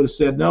they would have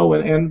said no,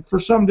 and for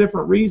some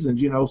different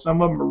reasons.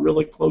 Some of them are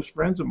really close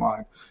friends of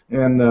mine,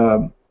 and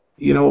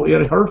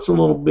it hurts a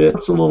little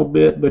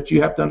bit, but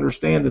you have to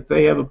understand that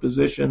they have a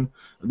position,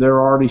 they're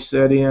already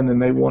set in,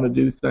 and they want to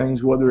do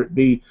things, whether it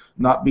be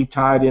not be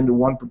tied into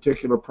one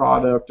particular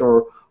product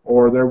or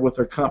they're with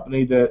a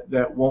company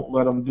that won't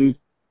let them do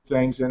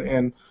things,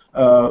 and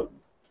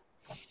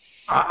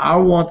I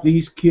want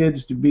these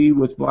kids to be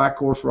with Black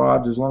Horse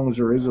Rods as long as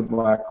there is a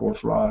Black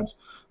Horse Rods.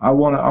 I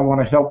want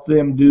to help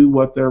them do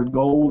what their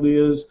goal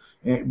is,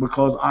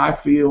 because I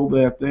feel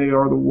that they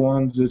are the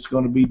ones that's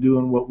going to be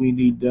doing what we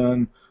need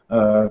done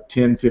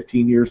 10,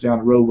 15 years down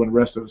the road when the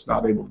rest of us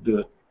not able to do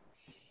it.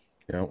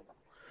 Yep.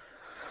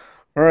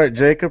 All right,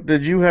 Jacob,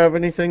 did you have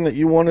anything that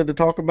you wanted to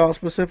talk about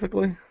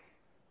specifically?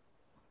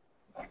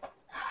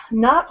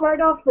 Not right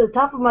off the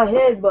top of my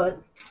head,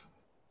 but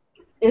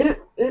the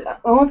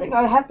only thing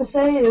I have to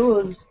say, it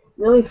was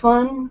really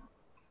fun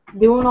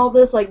doing all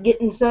this, like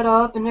getting set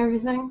up and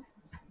everything,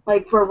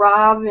 like for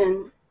Rob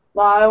and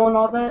Lyle and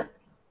all that.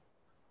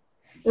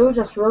 It was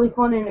just really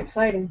fun and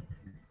exciting.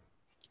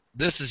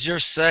 This is your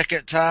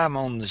second time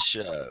on the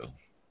show.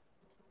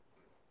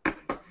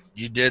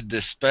 You did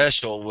this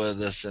special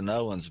with us in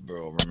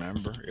Owensboro,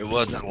 remember? It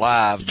wasn't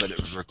live, but it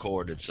was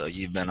recorded, so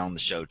you've been on the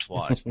show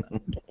twice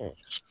now.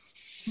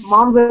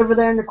 Mom's over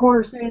there in the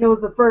corner saying it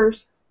was the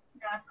first.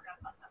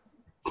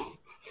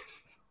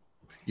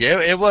 Yeah,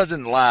 it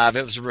wasn't live.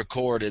 It was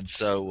recorded,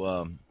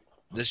 so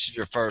this is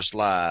your first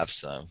live,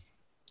 so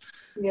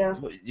Yeah.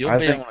 you'll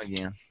be on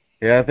again.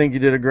 Yeah, I think you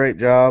did a great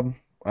job.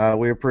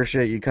 We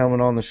appreciate you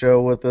coming on the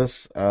show with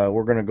us.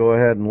 We're going to go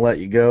ahead and let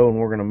you go, and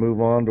we're going to move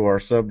on to our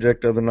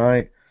subject of the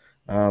night.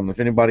 If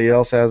anybody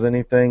else has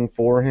anything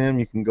for him,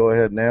 you can go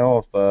ahead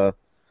now. If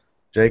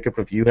Jacob,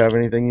 if you have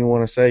anything you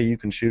want to say, you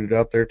can shoot it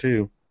out there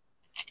too.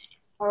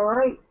 All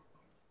right.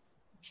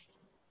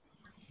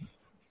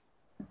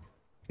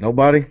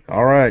 Nobody?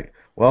 All right.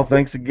 Well,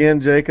 thanks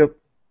again, Jacob.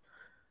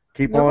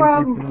 Keep No on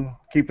problem.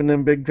 keeping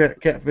them big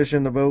catfish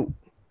in the boat.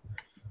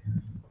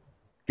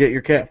 Get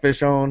your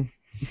catfish on.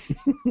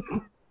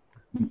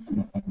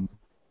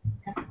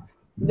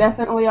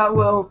 Definitely I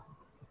will.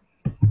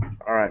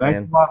 All right, Thanks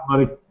man. a lot,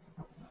 buddy.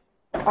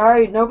 All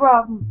right, no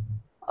problem.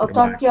 I'll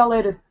Goodbye. talk to y'all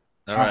later.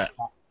 All right.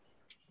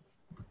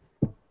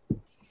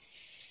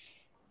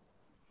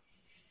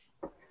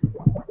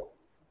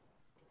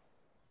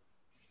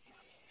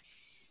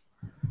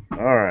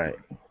 All right.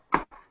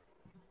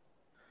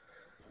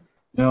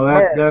 Now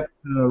that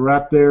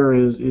right there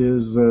is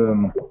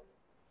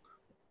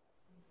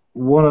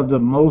one of the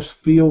most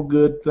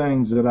feel-good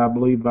things that I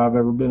believe I've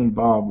ever been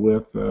involved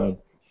with.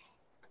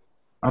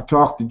 I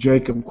talk to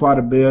Jacob quite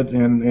a bit,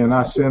 and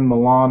I send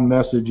Milan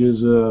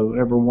messages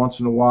every once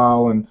in a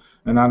while,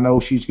 and I know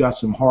she's got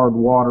some hard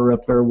water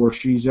up there where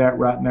she's at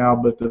right now,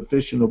 but the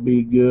fishing will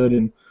be good,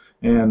 and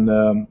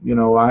you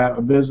know, I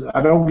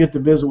don't get to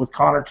visit with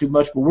Connor too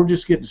much, but we're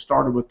just getting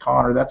started with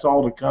Connor. That's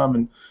all to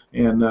come,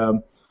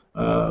 and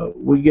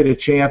we get a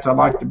chance. I'd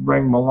like to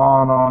bring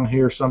Milan on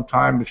here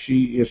sometime if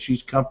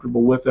she's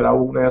comfortable with it. I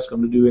won't ask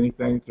them to do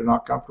anything if they're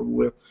not comfortable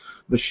with.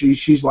 But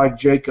she's like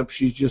Jacob.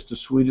 She's just the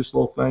sweetest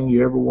little thing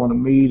you ever want to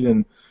meet,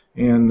 and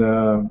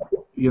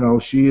you know,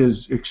 she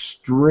is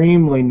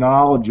extremely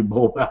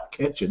knowledgeable about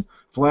catching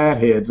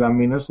flatheads. I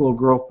mean, this little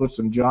girl put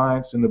some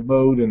giants in the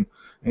boat,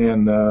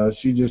 and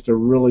she's just a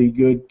really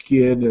good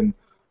kid. And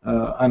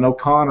I know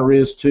Connor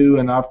is too,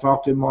 and I've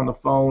talked to him on the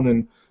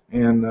phone,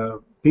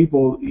 and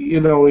people,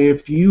 you know,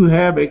 if you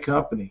have a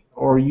company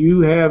or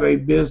you have a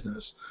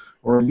business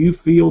or you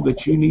feel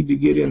that you need to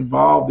get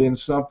involved in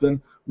something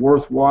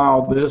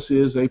worthwhile, this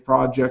is a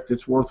project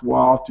that's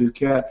worthwhile to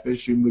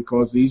catfishing,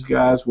 because these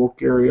guys will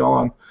carry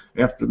on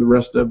after the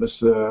rest of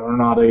us are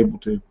not able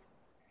to.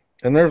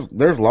 And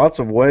there's lots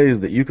of ways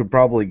that you could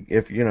probably,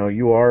 if you know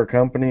you are a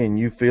company and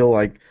you feel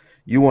like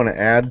you want to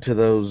add to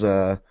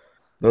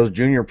those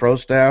junior pro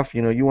staff,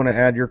 you know, you want to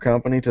add your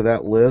company to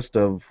that list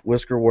of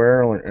Whisker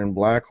Ware and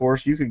Black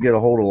Horse, you could get a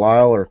hold of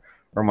Lyle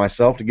or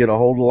myself to get a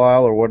hold of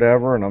Lyle or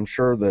whatever, and I'm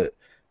sure that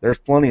there's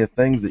plenty of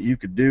things that you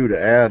could do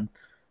to add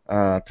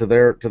to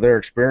their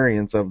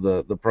experience of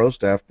the pro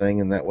staff thing,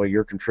 and that way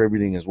you're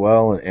contributing as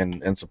well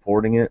and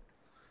supporting it.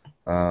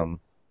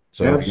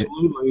 So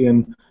absolutely,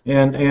 and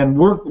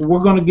we're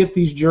going to get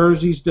these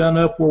jerseys done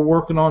up. We're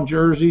working on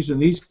jerseys,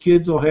 and these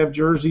kids will have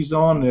jerseys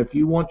on. And if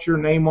you want your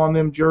name on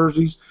them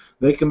jerseys,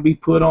 they can be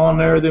put on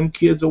there. Them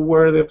kids will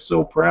wear them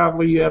so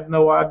proudly. You have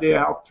no idea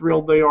how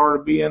thrilled they are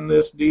to be in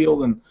this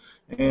deal, and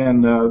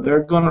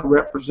they're going to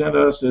represent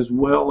us as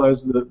well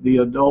as the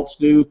adults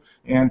do,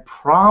 and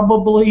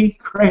probably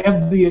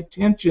grab the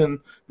attention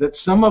that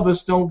some of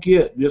us don't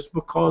get just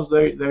because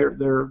they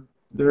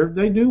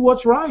do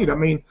what's right. I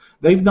mean,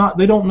 they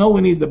don't know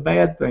any of the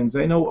bad things.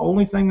 They know,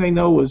 only thing they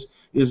know is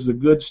the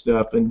good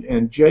stuff.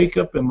 And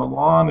Jacob and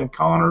Milan and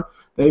Connor,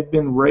 they've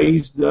been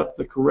raised up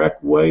the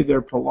correct way.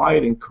 They're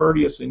polite and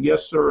courteous and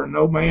yes sir and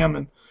no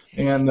ma'am,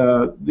 and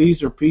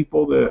these are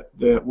people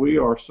that we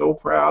are so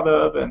proud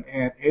of, and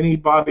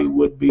anybody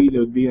would be that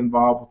would be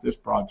involved with this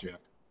project.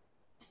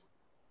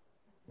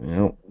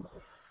 Yep.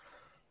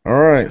 All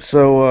right,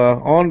 so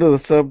on to the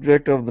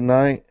subject of the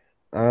night.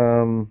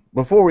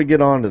 Before we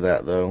get on to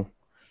that, though,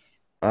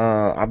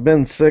 I've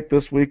been sick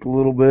this week a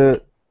little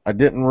bit. I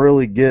didn't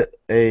really get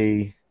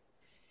a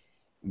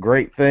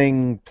great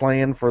thing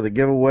planned for the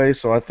giveaway,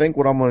 so I think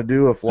what I'm going to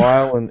do, if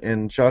Lyle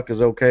and Chuck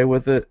is okay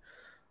with it,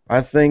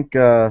 I think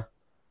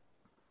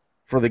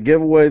for for the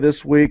giveaway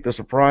this week, the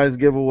surprise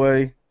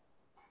giveaway,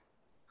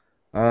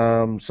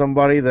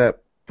 somebody that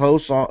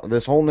posts on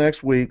this whole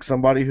next week,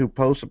 somebody who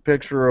posts a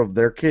picture of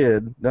their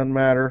kid, doesn't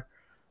matter,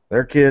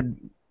 their kid,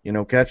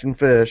 catching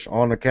fish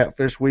on the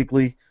Catfish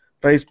Weekly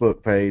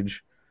Facebook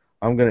page,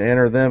 I'm going to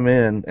enter them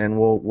in, and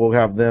we'll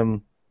have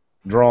them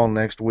drawn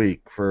next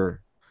week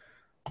for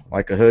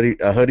like a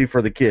hoodie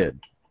for the kid.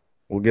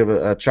 We'll give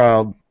a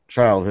child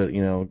hoodie,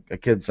 a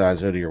kid size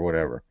hoodie or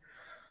whatever.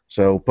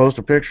 So post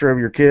a picture of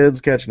your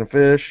kids catching a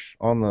fish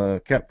on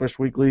the Catfish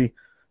Weekly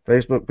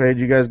Facebook page.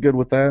 You guys good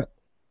with that?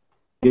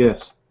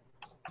 Yes.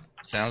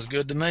 Sounds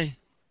good to me.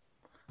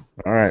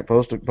 All right,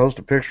 post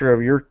a picture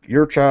of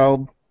your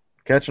child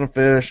catching a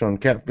fish on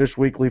Catfish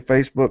Weekly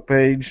Facebook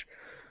page,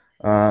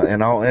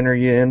 and I'll enter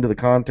you into the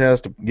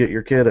contest to get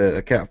your kid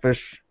a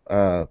Catfish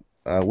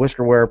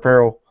Whisker Wear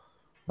Apparel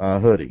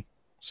hoodie.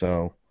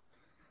 So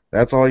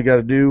that's all you got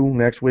to do.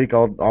 Next week,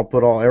 I'll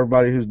put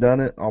everybody who's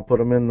done it. I'll put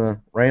them in the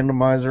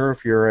randomizer.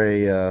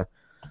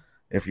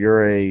 If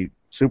you're a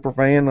super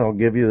fan, I'll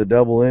give you the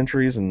double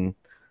entries, and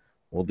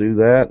we'll do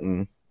that,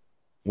 and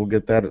we'll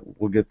get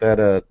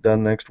that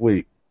done next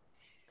week.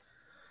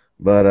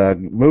 But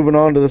moving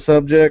on to the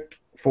subject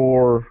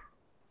for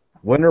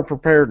winter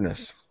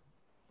preparedness.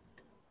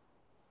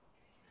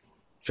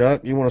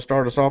 Chuck, you want to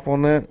start us off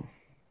on that?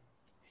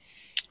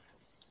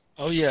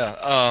 Oh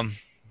yeah.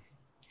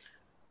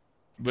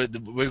 But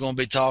we're going to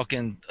be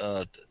talking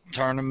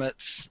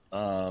tournaments,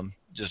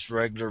 just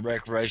regular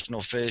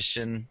recreational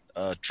fishing,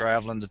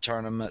 traveling to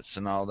tournaments,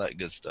 and all that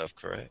good stuff.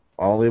 Correct?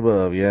 All the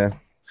above, yeah.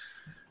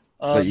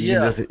 But you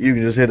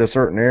can just hit a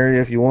certain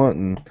area if you want,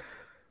 and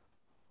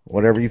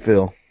whatever you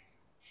feel.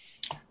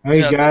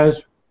 Hey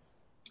guys,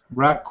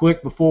 right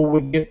quick before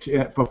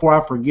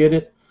I forget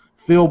it,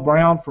 Phil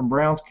Brown from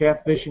Brown's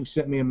Catfishing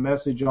sent me a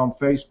message on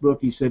Facebook.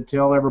 He said,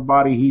 tell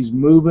everybody he's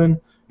moving,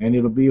 and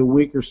it'll be a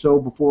week or so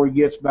before he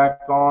gets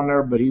back on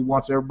there, but he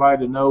wants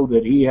everybody to know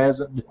that he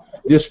hasn't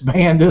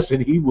disbanded us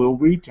and he will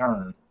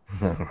return.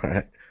 All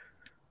right.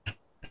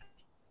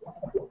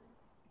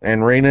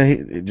 And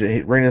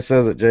Rena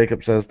says that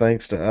Jacob says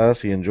thanks to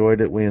us. He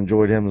enjoyed it. We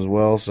enjoyed him as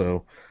well,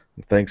 so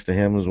thanks to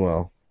him as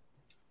well.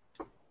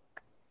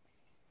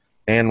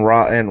 And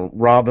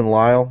Rob and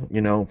Lyle,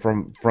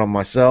 from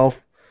myself,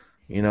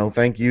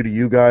 thank you to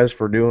you guys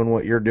for doing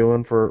what you're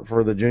doing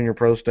for the Junior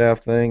Pro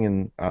Staff thing,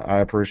 and I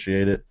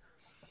appreciate it,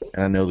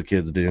 and I know the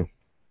kids do.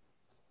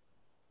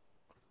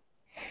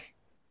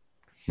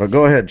 But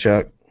go ahead,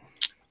 Chuck.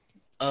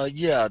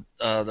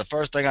 The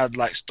first thing I'd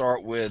like to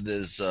start with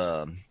is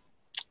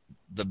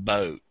the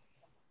boat.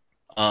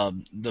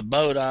 The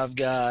boat I've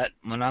got,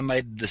 when I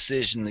made the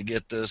decision to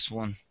get this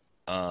one,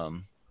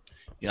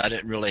 I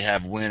didn't really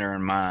have winter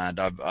in mind.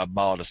 I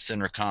bought a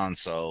center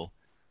console.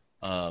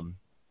 The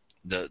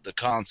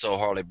console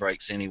hardly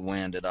breaks any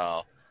wind at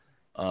all.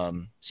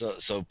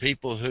 So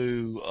people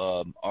who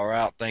are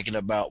out thinking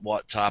about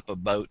what type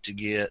of boat to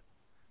get,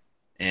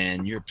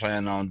 and you're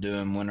planning on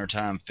doing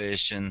wintertime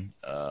fishing,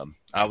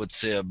 I would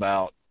say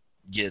about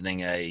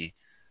getting a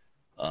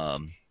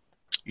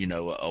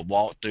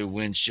walk-through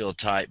windshield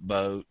type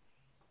boat.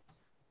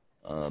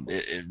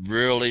 It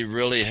really,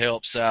 really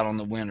helps out on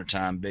the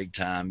wintertime, big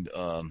time.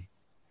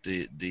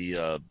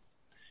 The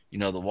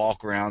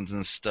walk-arounds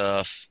and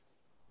stuff.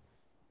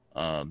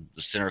 The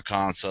center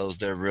consoles,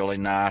 they're really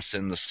nice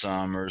in the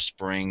summer,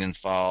 spring, and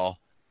fall.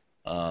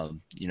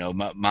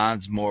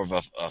 Mine's more of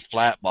a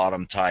flat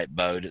bottom type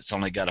boat. It's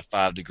only got a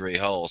 5-degree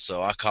hull,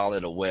 so I call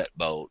it a wet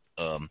boat.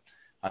 I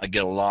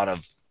get a lot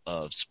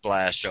of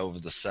splash over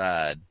the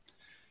side.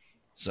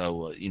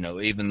 So,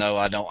 even though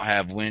I don't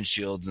have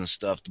windshields and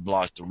stuff to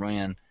block the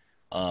wind,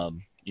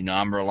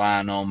 I'm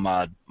relying on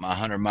my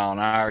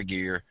 100-mile-an-hour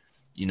gear,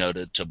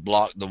 to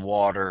block the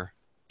water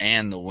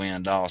and the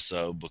wind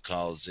also,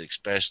 because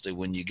especially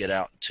when you get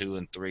out in 2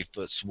 and 3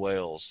 foot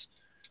swells,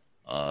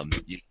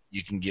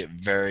 you can get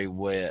very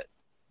wet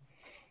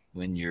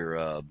when you're,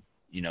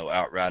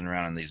 out riding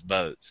around in these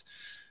boats.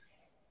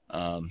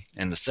 And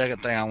the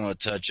second thing I want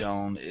to touch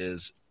on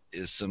is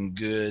some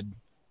good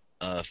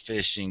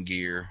fishing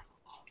gear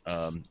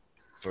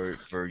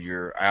for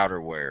your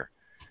outerwear.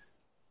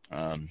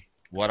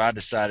 What I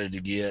decided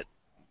to get,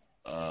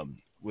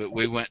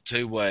 we went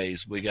 2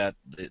 ways. We got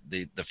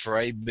the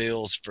fray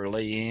bills for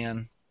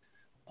Leanne.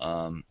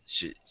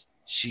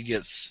 She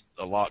gets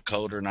a lot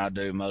colder than I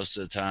do most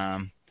of the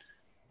time.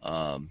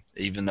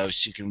 Even though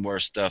she can wear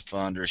stuff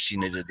under, she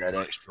needed that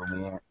extra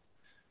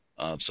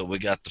warmth. So we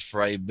got the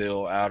fray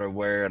bill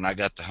outerwear, and I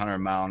got the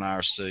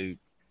 100-mile-an-hour suit.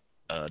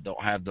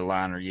 Don't have the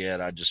liner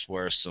yet. I just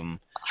wear a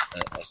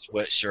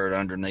sweatshirt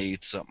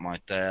underneath, something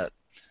like that.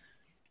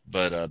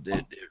 But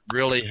it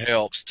really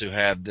helps to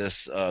have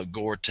this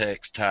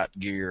Gore-Tex type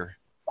gear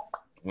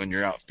when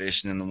you're out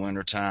fishing in the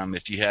wintertime.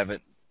 If you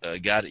haven't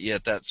got it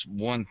yet, that's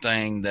one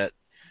thing that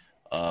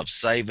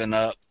saving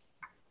up,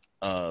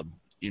 $300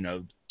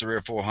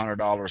 or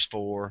 $400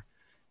 for.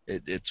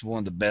 It's one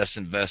of the best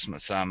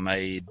investments I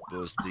made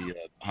was the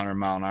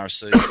 100-mile-an-hour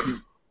suit.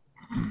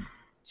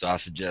 So I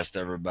suggest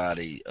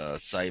everybody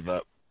save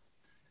up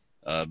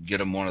Get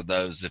them one of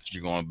those if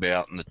you're going to be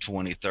out in the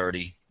 20,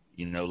 30,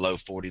 low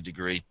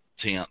 40-degree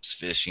temps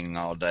fishing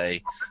all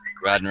day,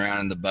 riding around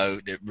in the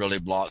boat. It really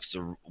blocks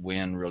the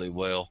wind really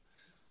well.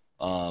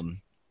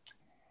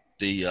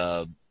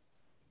 The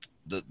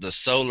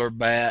solar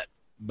bat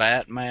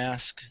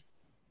mask.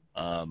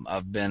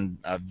 I've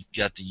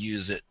got to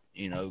use it,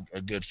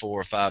 a good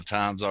 4 or 5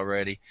 times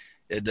already.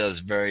 It does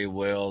very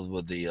well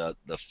with the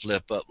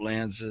flip up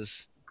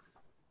lenses.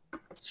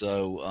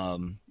 So,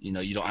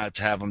 you don't have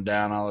to have them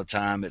down all the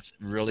time. It's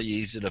really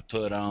easy to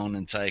put on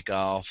and take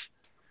off.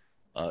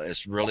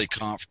 It's really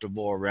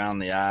comfortable around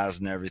the eyes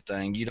and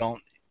everything. You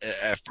don't,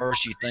 at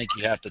first you think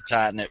you have to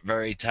tighten it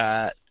very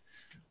tight,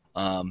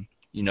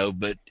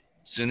 but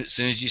soon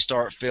as you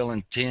start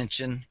feeling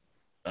tension,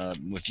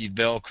 if you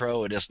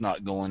Velcro it, it's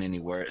not going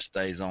anywhere. It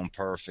stays on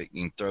perfect.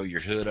 You can throw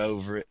your hood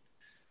over it,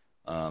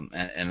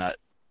 and I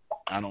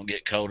don't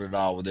get cold at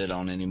all with it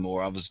on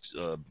anymore. I was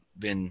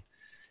been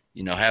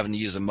having to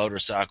use a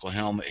motorcycle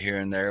helmet here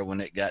and there when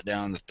it got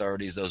down in the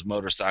 30s. Those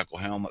motorcycle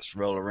helmets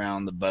roll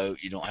around the boat.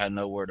 You don't have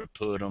nowhere to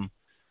put them.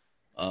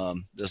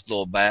 This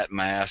little bat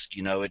mask,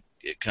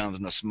 it comes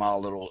in a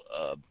small little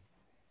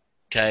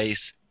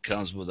case.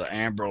 Comes with an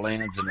amber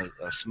lens and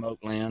a smoke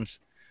lens.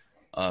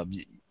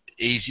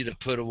 Easy to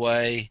put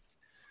away.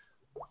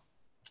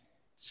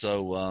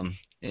 So,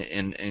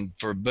 and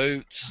for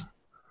boots,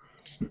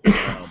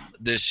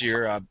 this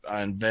year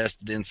I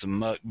invested in some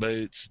muck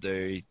boots.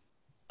 They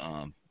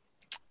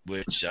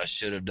which I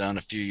should have done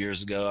a few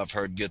years ago. I've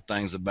heard good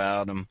things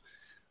about them.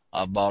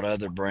 I've bought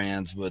other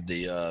brands with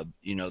the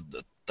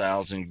the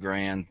 1,000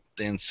 grand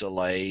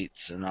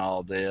Thin-Solates and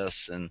all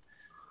this, and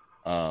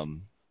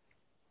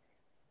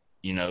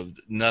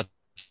nothing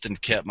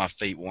kept my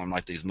feet warm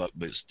like these muck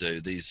boots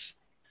do. These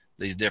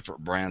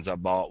different brands I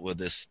bought with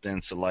this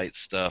Thin-Solate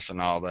stuff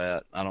and all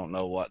that. I don't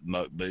know what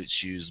muck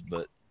boots use,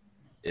 but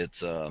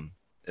it's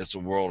a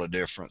world of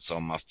difference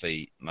on my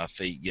feet. My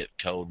feet get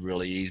cold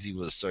really easy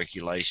with the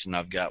circulation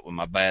I've got with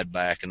my bad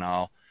back and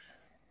all.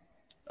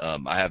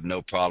 I have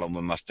no problem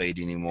with my feet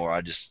anymore.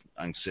 I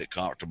can sit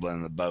comfortable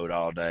in the boat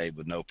all day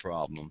with no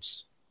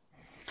problems.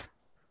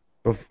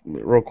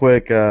 Real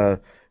quick,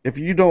 if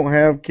you don't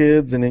have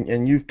kids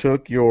and you've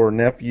took your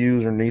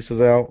nephews or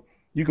nieces out,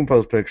 you can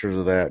post pictures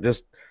of that.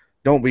 Just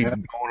don't be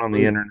going on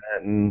the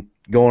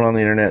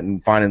internet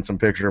and finding some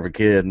picture of a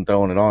kid and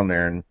throwing it on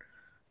there and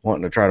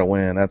wanting to try to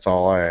win. That's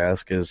all I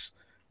ask, is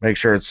make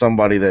sure it's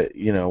somebody that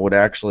would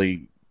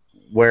actually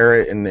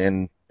wear it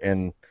and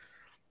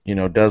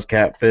does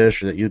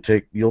catfish, that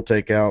you'll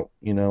take out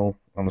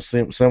on a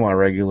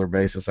semi-regular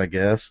basis, I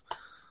guess.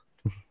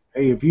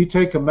 Hey, if you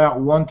take them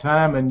out one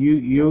time and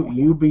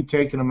you be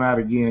taking them out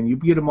again, you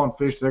get them on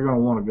fish, they're going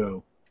to want to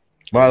go.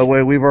 By the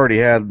way, we've already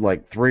had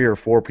like 3 or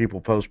 4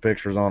 people post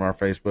pictures on our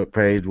Facebook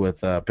page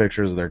with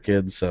pictures of their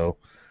kids, so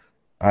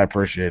I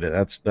appreciate it.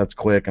 That's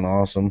quick and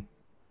awesome.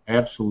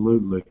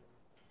 Absolutely.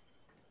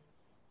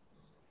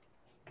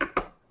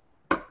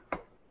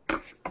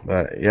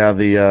 But yeah,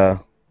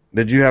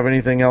 did you have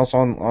anything else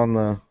on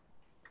the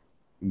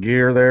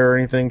gear there or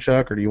anything,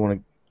 Chuck, or do you want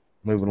to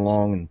move it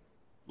along? And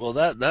well,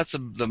 that's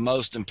the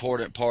most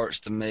important parts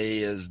to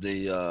me is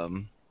the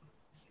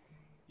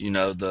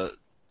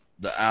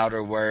the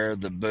outerwear,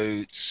 the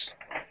boots,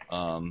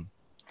 the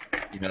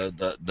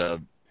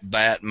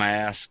bat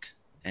mask,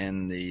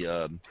 and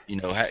the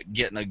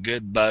getting a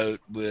good boat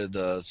with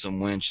some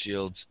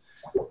windshields.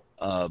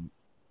 I'm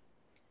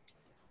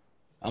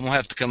gonna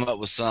have to come up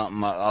with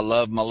something. I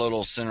love my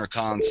little center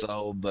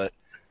console, but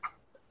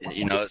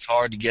it's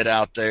hard to get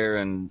out there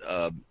and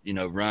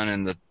run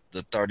in the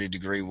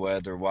 30-degree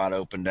weather wide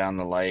open down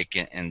the lake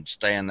and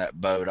stay in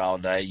that boat all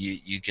day.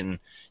 You can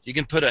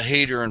put a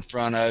heater in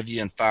front of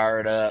you and fire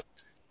it up.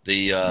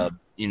 You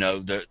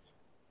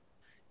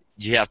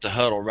have to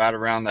huddle right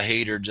around the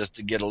heater just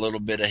to get a little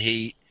bit of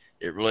heat.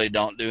 It really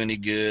don't do any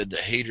good. The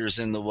heater's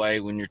in the way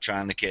when you're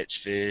trying to catch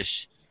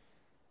fish.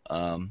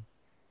 I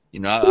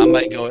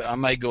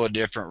may go a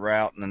different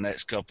route in the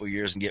next couple of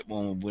years and get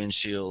one with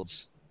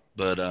windshields,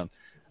 but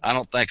I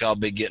don't think I'll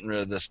be getting rid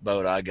of this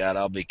boat I got.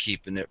 I'll be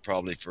keeping it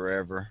probably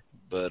forever.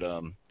 But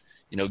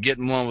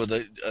getting one with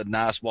a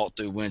nice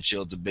walk-through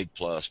windshield's a big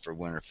plus for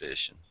winter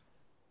fishing.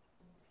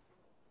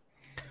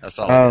 That's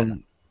all I got.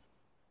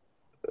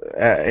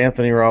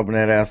 Anthony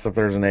Robinette asked if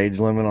there's an age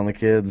limit on the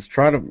kids.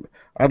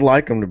 I'd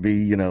like them to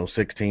be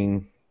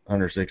 16,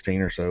 under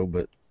 16 or so,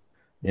 but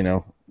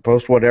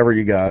post whatever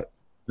you got.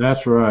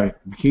 That's right.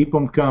 Keep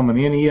them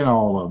coming, any and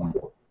all of them.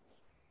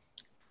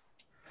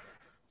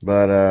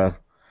 But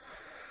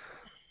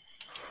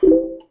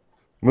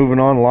moving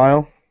on,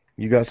 Lyle,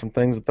 you got some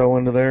things to throw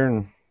into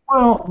there?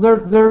 Well,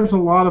 there's a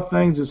lot of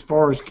things as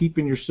far as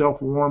keeping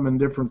yourself warm and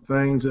different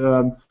things.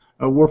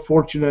 We're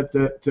fortunate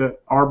that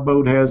our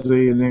boat has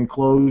an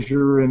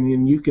enclosure,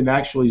 and you can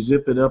actually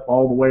zip it up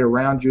all the way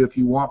around you if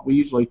you want. We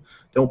usually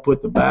don't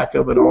put the back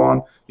of it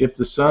on. If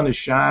the sun is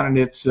shining,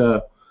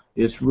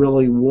 it's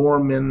really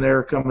warm in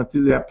there coming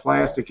through that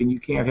plastic, and you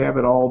can't have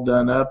it all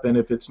done up. And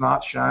if it's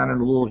not shining,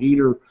 a little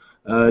heater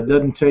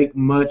doesn't take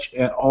much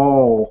at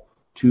all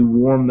to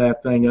warm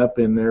that thing up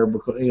in there,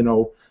 because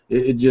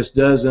it just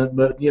doesn't.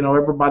 But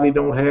everybody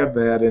don't have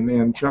that.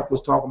 And Chuck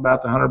was talking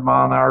about the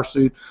 100-mile-an-hour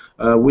suit.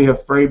 We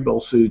have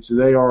Frabill suits.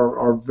 They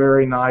are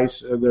very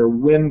nice. They're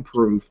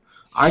windproof.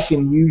 I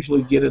can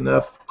usually get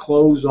enough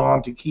clothes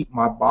on to keep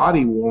my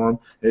body warm.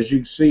 As you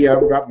can see,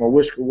 I've got my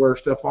Whisker Wear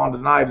stuff on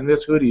tonight, and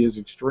this hoodie is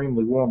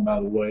extremely warm, by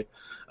the way.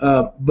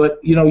 But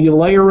you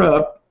layer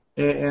up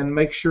and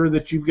make sure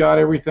that you've got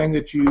everything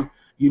that you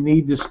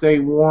need to stay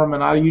warm.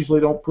 And I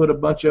usually don't put a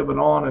bunch of it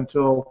on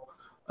until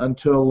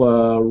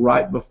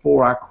right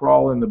before I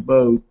crawl in the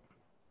boat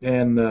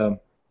and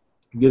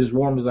get as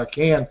warm as I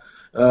can.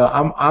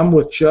 I'm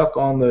with Chuck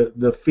on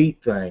the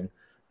feet thing.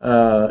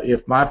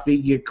 If my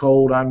feet get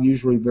cold, I'm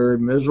usually very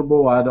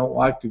miserable. I don't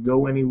like to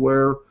go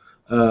anywhere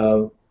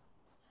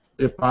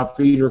if my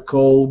feet are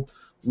cold.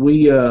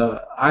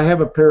 I have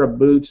a pair of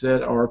boots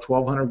that are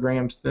 1,200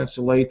 grams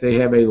Thinsulate. They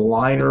have a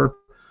liner,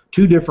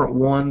 2 different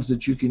ones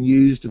that you can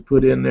use to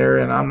put in there,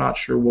 and I'm not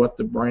sure what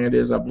the brand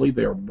is. I believe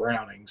they are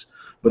Brownings,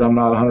 but I'm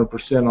not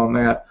 100% on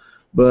that.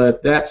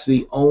 But that's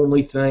the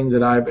only thing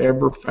that I've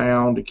ever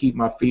found to keep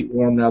my feet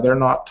warm. Now, they're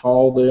not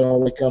tall. They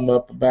only come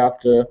up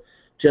about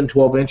 10,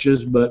 12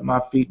 inches, but my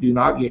feet do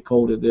not get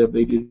cold at them.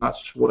 They do not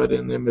sweat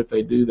in them. If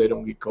they do, they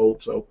don't get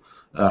cold. So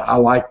I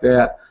like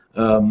that.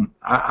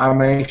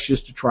 I'm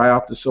anxious to try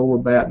out the Solar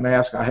Bat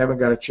mask. I haven't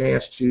got a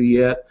chance to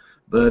yet,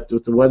 but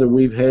with the weather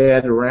we've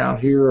had around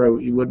here,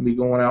 you wouldn't be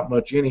going out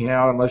much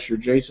anyhow unless you're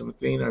Jason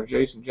Athena or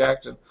Jason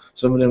Jackson,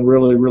 some of them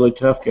really, really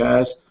tough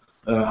guys.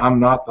 I'm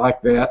not like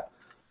that.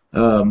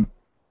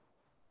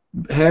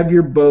 Have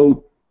your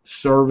boat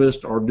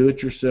serviced or do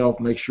it yourself.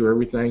 Make sure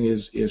everything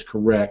is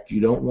correct. You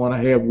don't want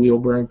to have wheel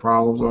bearing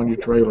problems on your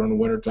trailer in the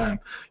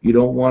wintertime. You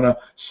don't want to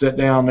sit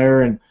down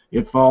there and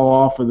it fall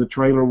off of the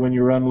trailer when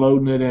you're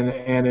unloading it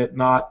and it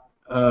not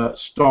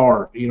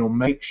start.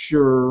 Make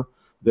sure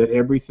that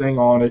everything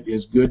on it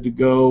is good to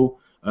go.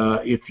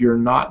 If you're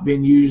not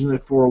been using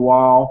it for a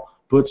while,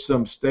 put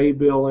some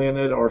Sta-Bil in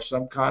it or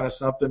some kind of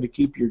something to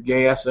keep your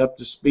gas up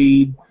to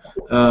speed.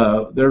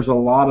 There's a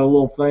lot of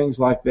little things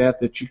like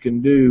that you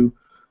can do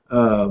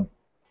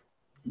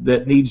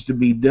that needs to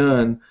be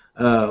done.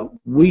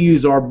 We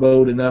use our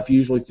boat enough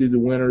usually through the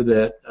winter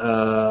that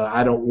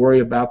I don't worry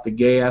about the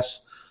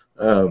gas.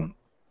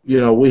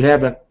 We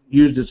haven't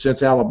used it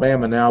since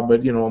Alabama now,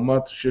 but a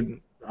month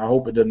shouldn't. I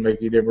hope it doesn't make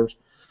any difference.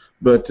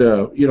 But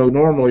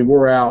normally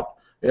we're out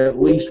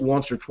at least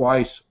once or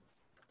twice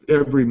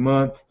every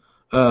month,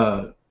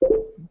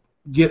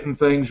 getting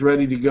things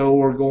ready to go,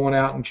 or going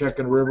out and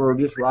checking the river, or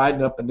just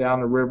riding up and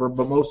down the river.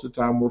 But most of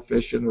the time we're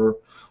fishing or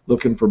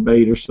looking for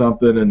bait or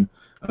something, and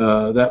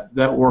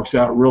that works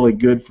out really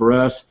good for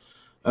us.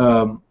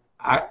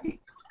 I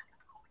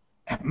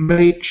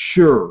make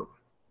sure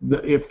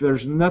that if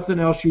there's nothing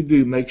else you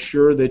do, make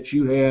sure that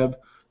you have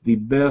the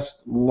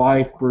best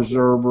life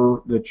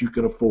preserver that you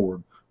can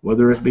afford,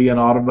 whether it be an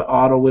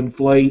auto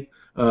inflate,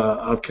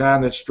 a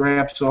kind that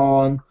straps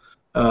on.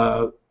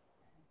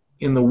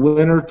 In the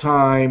winter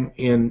time,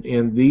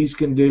 in these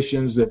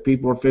conditions that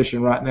people are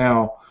fishing right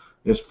now,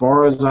 as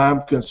far as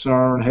I'm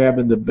concerned,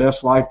 having the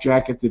best life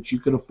jacket that you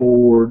can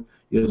afford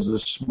is the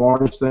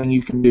smartest thing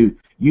you can do.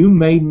 You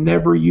may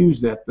never use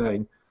that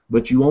thing,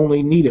 but you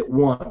only need it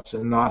once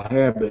and not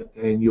have it,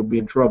 and you'll be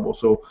in trouble.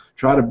 So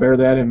try to bear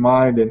that in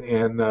mind,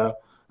 and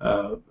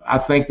I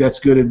think that's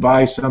good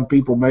advice. Some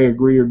people may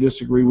agree or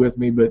disagree with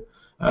me, but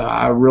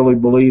I really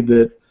believe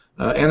that,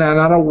 and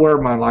I don't wear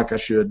mine like I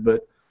should,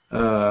 but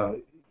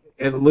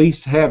at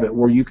least have it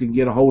where you can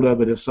get a hold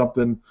of it if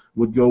something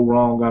would go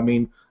wrong. I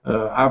mean,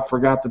 I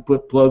forgot to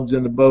put plugs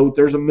in the boat.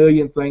 There's a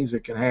million things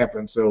that can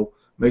happen, so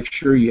make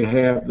sure you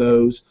have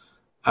those.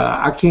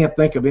 I can't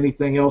think of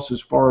anything else as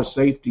far as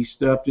safety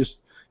stuff, just,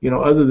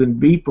 other than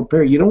be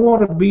prepared. You don't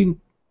want to be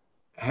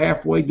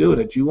halfway doing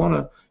it. You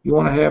want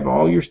to have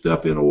all your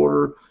stuff in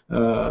order,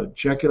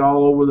 check it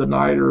all over the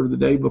night or the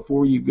day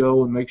before you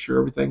go and make sure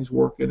everything's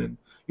working, and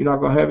you're not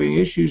going to have any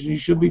issues, and you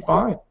should be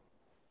fine.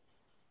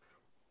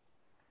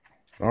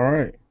 All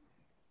right,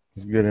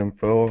 that's good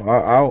info.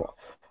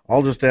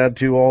 I'll just add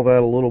to all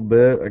that a little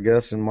bit, I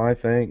guess, in my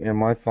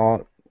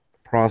thought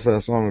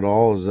process on it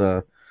all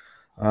is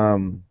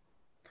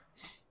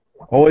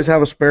always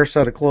have a spare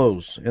set of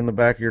clothes in the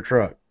back of your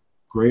truck.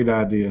 Great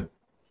idea.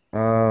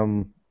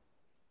 You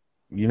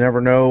never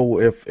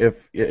know if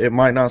it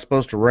might not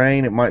supposed to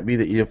rain. It might be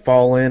that you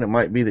fall in. It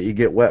might be that you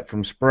get wet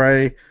from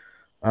spray.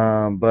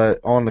 But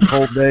on the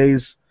cold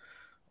days,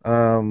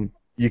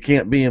 you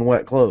can't be in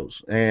wet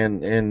clothes,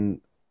 and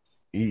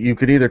you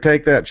could either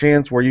take that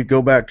chance where you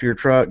go back to your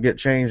truck, get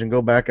changed, and go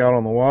back out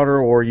on the water,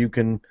 or you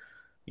can,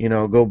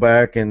 go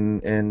back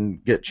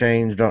and get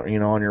changed, on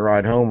your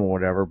ride home or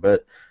whatever.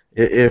 But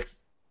if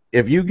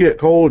you get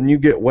cold and you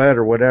get wet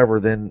or whatever,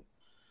 then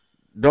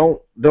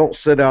don't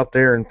sit out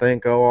there and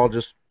think, oh, I'll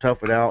just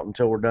tough it out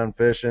until we're done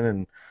fishing,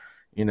 and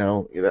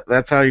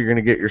that's how you're going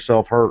to get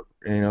yourself hurt,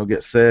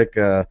 get sick,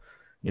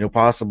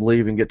 possibly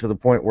even get to the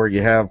point where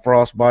you have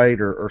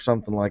frostbite or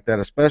something like that,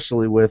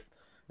 especially with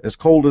as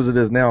cold as it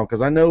is now,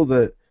 because I know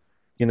that,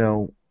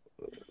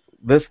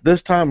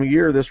 this time of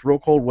year, this real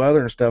cold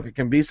weather and stuff, it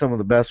can be some of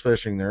the best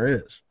fishing there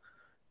is,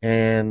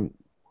 and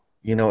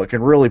it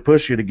can really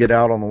push you to get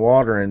out on the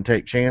water and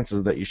take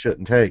chances that you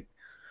shouldn't take.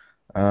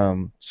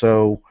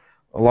 So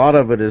a lot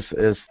of it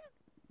is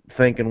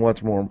thinking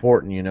what's more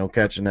important,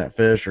 catching that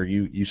fish or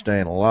you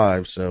staying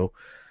alive. So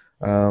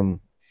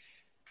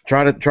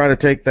try to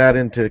take that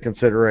into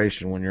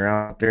consideration when you're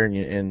out there,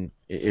 and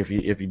if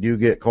you do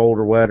get cold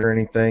or wet or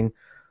anything,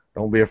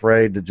 don't be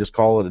afraid to just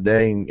call it a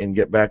day and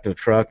get back to the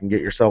truck and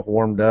get yourself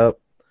warmed up.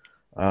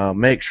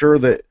 Make sure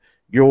that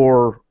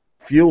your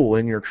fuel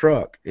in your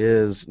truck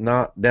is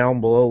not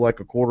down below like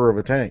a quarter of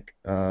a tank.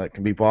 It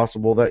can be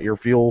possible that your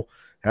fuel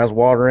has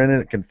water in it.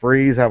 It can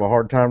freeze, have a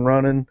hard time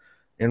running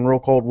in real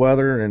cold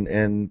weather,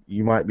 and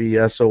you might be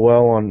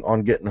SOL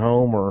on getting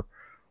home or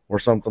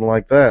something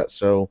like that.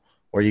 So,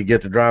 or you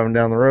get to driving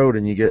down the road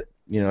and you get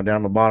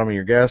down the bottom of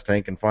your gas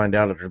tank and find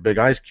out that there's a big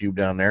ice cube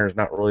down there. There's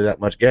not really that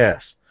much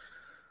gas.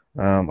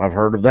 I've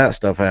heard of that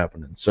stuff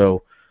happening.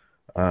 So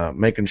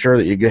making sure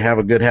that you have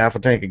a good half a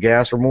tank of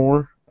gas or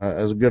more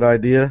is a good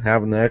idea.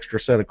 Having the extra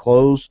set of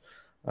clothes.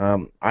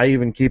 I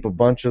even keep a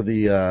bunch of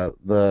the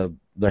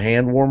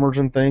hand warmers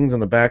and things in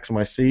the backs of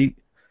my seat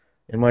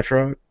in my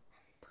truck.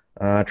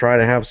 I try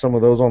to have some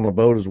of those on the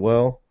boat as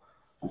well.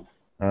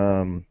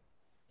 Definitely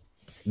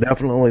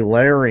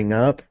layering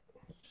up.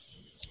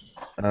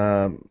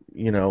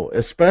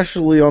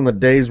 Especially on the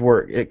days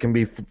where it can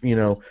be,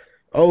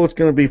 it's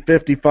going to be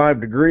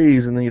 55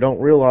 degrees, and then you don't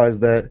realize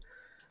that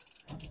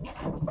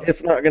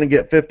it's not going to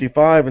get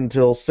 55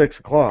 until 6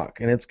 o'clock,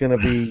 and it's going to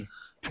be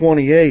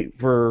 28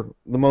 for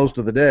the most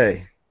of the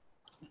day.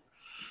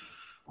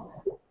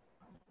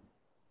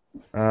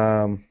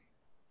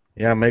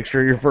 Make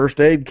sure your first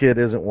aid kit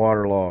isn't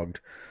waterlogged.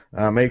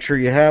 Make sure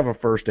you have a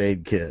first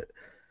aid kit.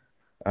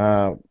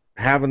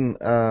 Having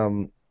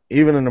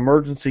even an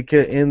emergency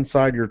kit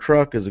inside your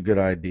truck is a good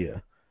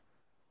idea.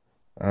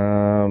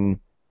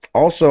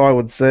 Also, I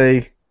would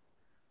say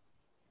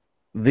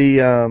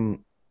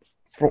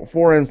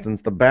for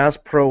instance, the Bass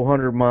Pro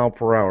 100 mile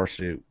per hour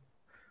suit,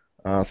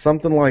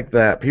 something like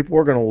that. People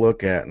are going to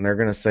look at and they're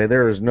going to say,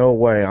 there is no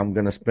way I'm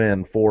going to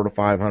spend $400 to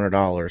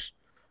 $500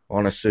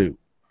 on a suit.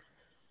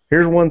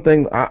 Here's one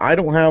thing: I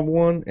don't have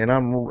one, and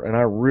I'm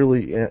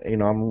really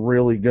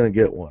going to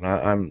get one.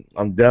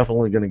 I'm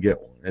definitely going to get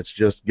one. It's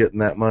just getting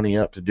that money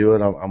up to do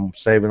it. I'm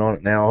saving on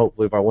it now.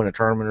 Hopefully, if I win a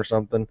tournament or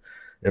something,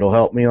 it'll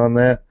help me on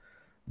that.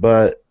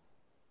 But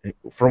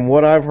from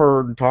what I've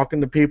heard, talking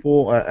to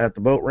people at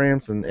the boat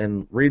ramps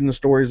and reading the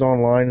stories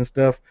online and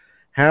stuff,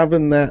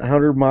 having that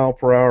 100 mile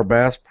per hour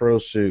Bass Pro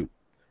suit,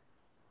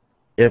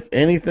 if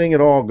anything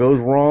at all goes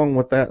wrong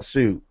with that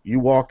suit,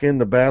 you walk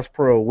into Bass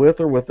Pro with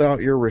or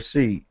without your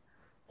receipt,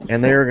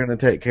 and they're going to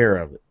take care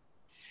of it.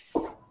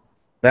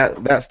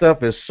 That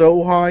stuff is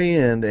so high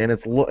end, and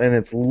it's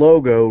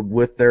logoed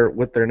with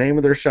their name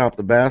of their shop,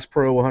 the Bass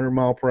Pro 100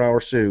 mile per hour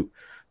suit,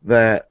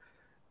 that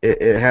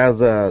it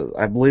has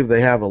I believe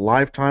they have a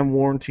lifetime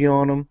warranty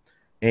on them,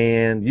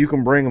 and you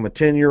can bring them a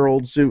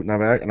 10-year-old suit,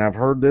 and I've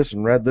heard this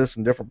and read this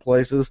in different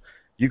places.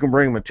 You can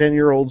bring them a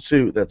 10-year-old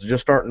suit that's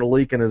just starting to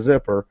leak in a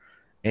zipper,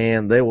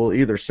 and they will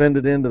either send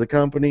it into the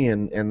company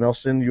and they'll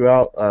send you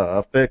out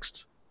a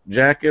fixed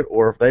jacket,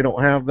 or if they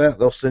don't have that,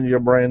 they'll send you a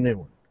brand new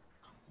one.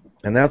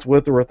 And that's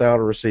with or without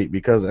a receipt,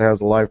 because it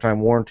has a lifetime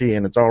warranty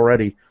and it's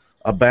already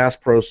a Bass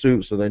Pro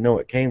suit, so they know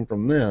it came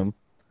from them.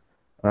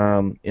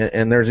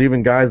 And there's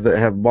even guys that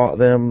have bought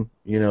them,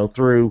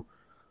 through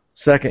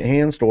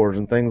second-hand stores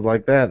and things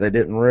like that. They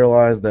didn't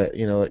realize that,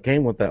 it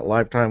came with that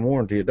lifetime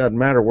warranty. It doesn't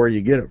matter where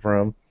you get it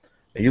from.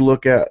 You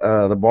look at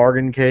the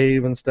Bargain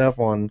Cave and stuff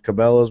on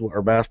Cabela's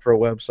or Bass Pro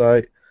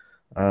website.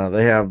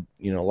 They have,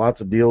 lots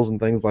of deals and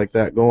things like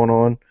that going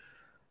on.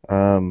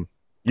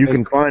 You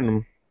can find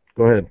them.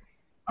 Go ahead.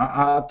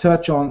 I'll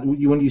touch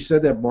on when you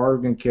said that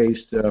Bargain Cave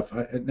stuff.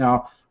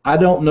 Now, I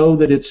don't know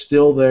that it's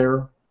still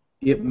there.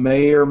 It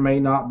may or may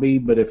not be,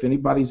 but if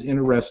anybody's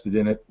interested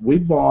in it, we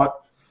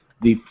bought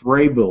the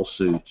Frabill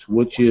suits,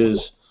 which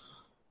is,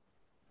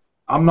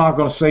 I'm not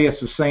going to say it's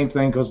the same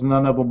thing because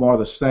none of them are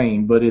the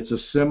same, but it's a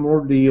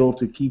similar deal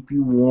to keep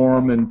you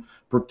warm and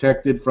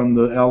protected from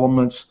the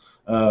elements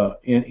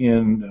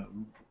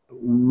in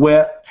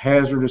wet,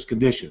 hazardous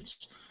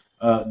conditions.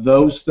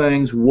 Those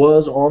things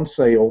was on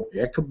sale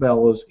at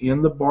Cabela's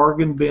in the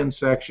bargain bin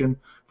section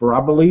for,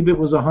 I believe it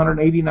was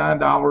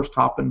 $189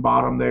 top and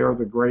bottom there,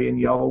 the gray and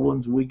yellow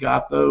ones. We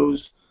got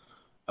those.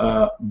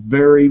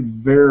 Very,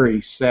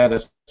 very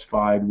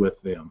satisfied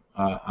with them.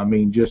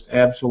 Just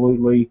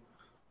absolutely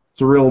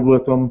thrilled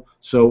with them.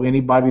 So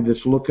anybody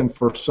that's looking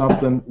for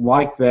something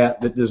like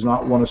that does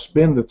not want to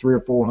spend the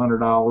 $300 or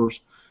 $400,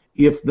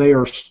 if they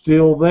are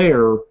still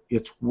there,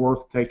 it's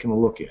worth taking a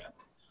look at.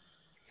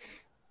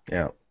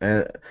 Yeah,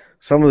 and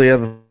some of the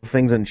other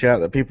things in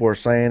chat that people are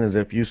saying is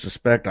if you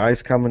suspect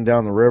ice coming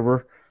down the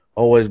river,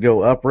 always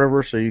go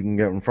upriver so you can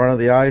get in front of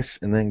the ice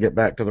and then get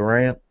back to the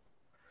ramp.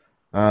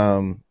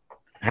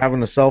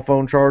 Having a cell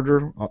phone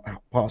charger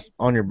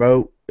on your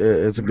boat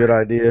is a good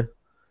idea.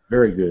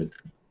 Very good.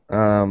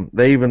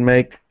 They even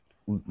make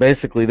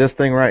basically this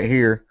thing right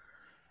here.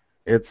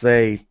 it's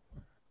a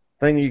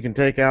thing you can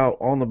take out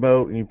on the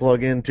boat and you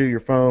plug into your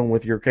phone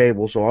with your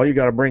cable. So all you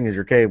got to bring is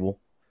your cable,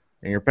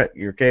 and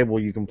your cable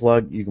you can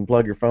plug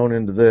your phone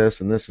into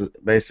this, and this is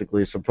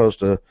basically supposed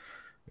to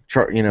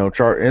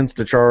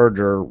insta charge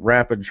or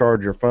rapid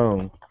charge your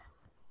phone.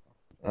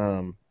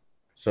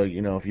 So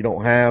if you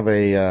don't have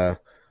a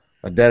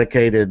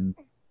dedicated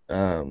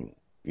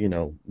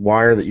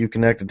wire that you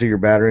connected to your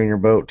battery in your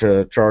boat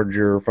to charge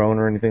your phone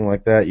or anything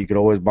like that, you could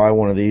always buy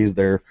one of these.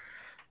 They're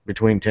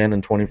between $10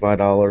 and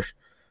 $25.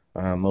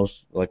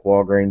 Most like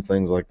Walgreens,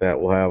 things like that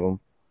will have them.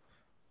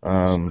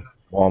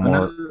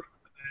 Walmart.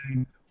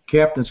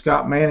 Captain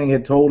Scott Manning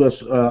had told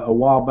us a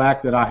while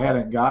back that I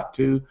hadn't got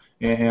to,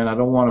 and I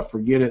don't want to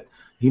forget it.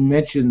 He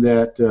mentioned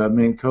that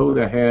Minn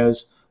Kota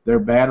has their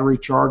battery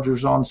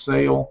chargers on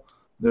sale.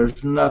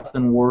 There's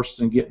nothing worse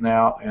than getting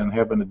out and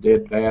having a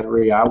dead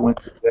battery. I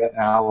went through that in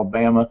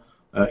Alabama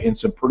in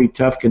some pretty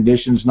tough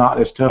conditions, not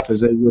as tough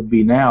as they would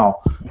be now.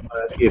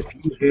 But if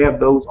you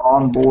have those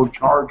onboard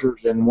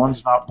chargers and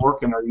one's not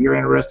working or you're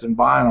interested in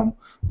buying them,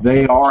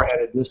 they are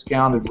at a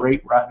discounted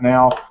rate right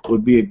now.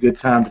 Would be a good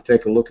time to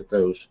take a look at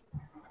those.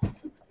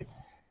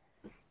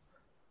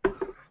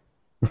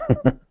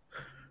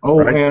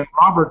 Right. And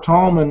Robert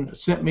Tallman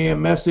sent me a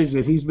message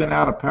that he's been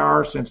out of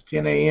power since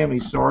 10 a.m.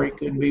 He's sorry he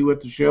couldn't be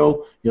with the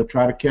show. He'll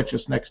try to catch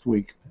us next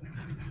week.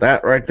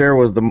 That right there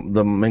was the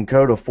Minn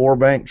Kota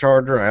 4-bank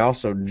charger. I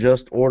also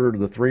just ordered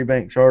the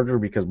 3-bank charger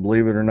because,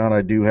 believe it or not,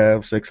 I do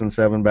have 6 and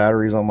 7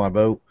 batteries on my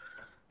boat.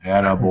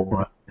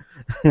 Attaboy.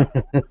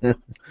 Did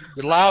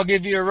Lyle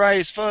give you a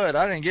raise, Fudd?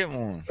 I didn't get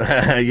one.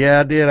 Yeah,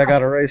 I did. I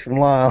got a raise from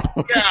Lyle.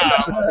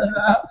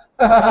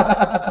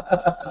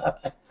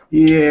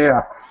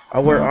 Yeah. I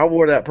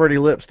wore that pretty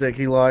lipstick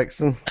he likes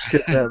and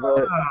get that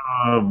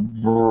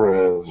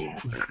bro.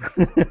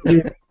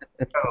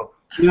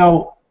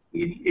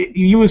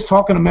 You was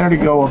talking a minute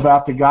ago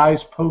about the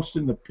guys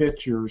posting the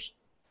pictures.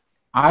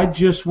 I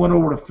just went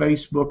over to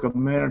Facebook a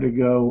minute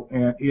ago,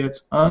 and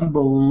it's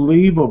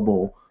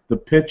unbelievable the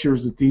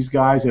pictures that these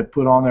guys have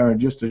put on there in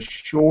just a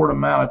short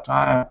amount of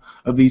time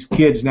of these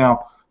kids.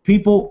 Now,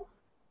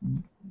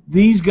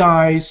 these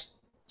guys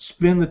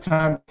spend the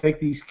time to take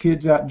these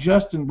kids out.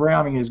 Justin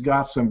Browning has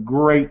got some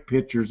great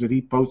pictures that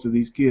he posted of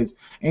these kids.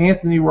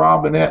 Anthony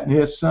Robinette and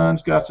his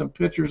sons got some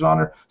pictures on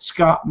there.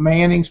 Scott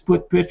Manning's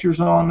put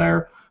pictures on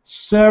there.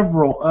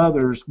 Several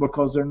others,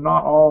 because they're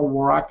not all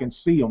where I can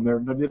see them.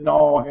 They didn't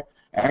all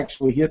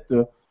actually hit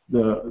the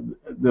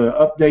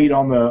update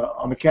on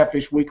the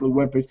Catfish Weekly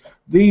webpage.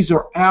 These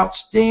are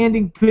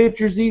outstanding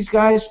pictures. These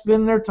guys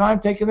spend their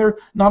time taking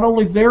not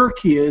only their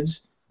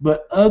kids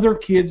but other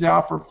kids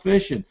out for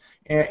fishing.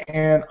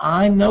 And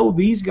I know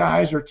these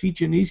guys are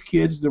teaching these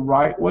kids the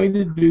right way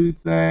to do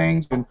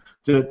things and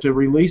to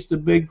release the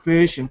big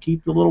fish and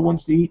keep the little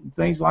ones to eat and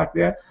things like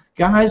that.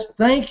 Guys,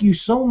 thank you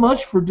so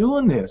much for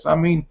doing this. I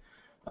mean,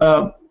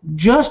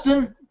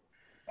 Justin,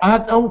 I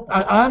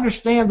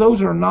understand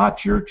those are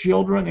not your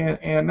children,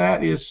 and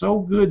that is so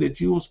good that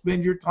you will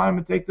spend your time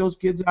and take those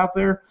kids out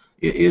there.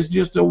 It is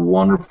just a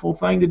wonderful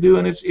thing to do,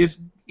 and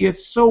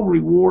it's so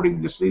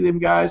rewarding to see them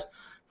guys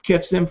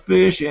catch them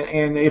fish,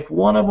 and if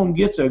one of them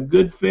gets a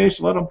good fish,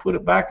 let them put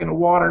it back in the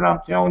water, and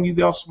I'm telling you,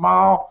 they'll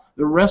smile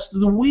the rest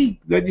of the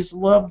week. They just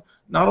love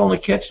not only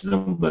catching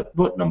them, but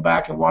putting them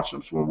back and watching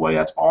them swim away.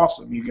 That's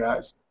awesome, you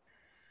guys.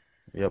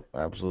 Yep,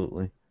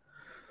 absolutely.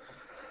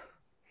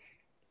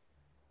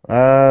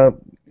 Yeah,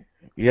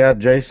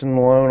 Jason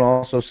Malone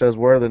also says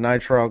wear the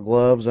nitrile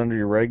gloves under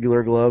your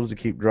regular gloves to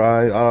keep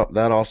dry.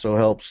 That also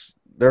helps.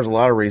 There's a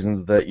lot of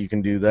reasons that you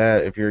can do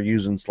that. If you're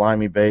using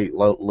slimy bait,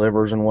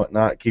 livers and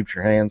whatnot, keeps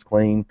your hands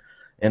clean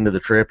into the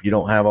trip. You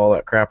don't have all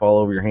that crap all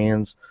over your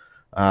hands.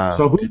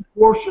 So who's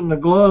washing the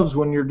gloves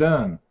when you're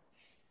done?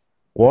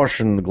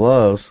 Washing the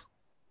gloves?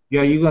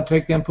 Yeah, you going to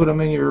take them, put them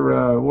in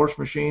your wash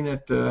machine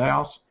at the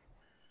house?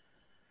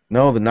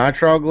 No, the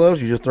nitrile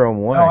gloves, you just throw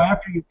them away. No,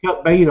 after you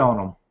cut bait on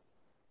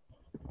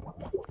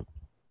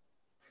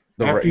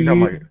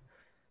them.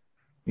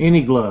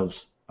 Any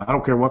gloves. I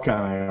don't care what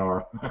kind they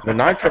are. The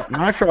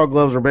nitrile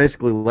gloves are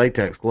basically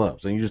latex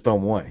gloves, and you just throw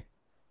them away.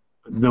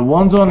 The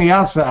ones on the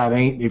outside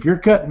ain't. If you're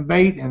cutting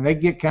bait and they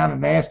get kind of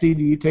nasty,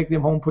 do you take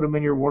them home, put them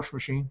in your wash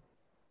machine?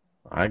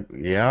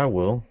 Yeah, I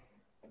will.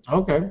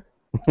 Okay.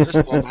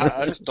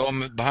 I just throw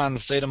them behind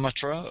the seat of my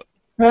truck.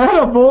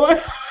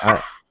 Attaboy.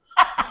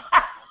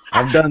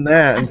 I've done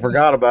that and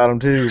forgot about them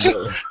too.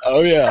 But.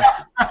 Oh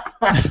yeah.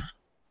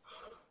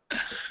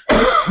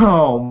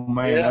 Oh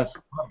man, yeah. That's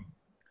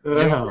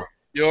funny.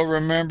 You'll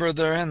remember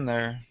they're in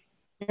there.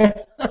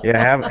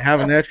 Yeah,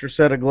 have an extra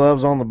set of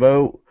gloves on the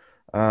boat.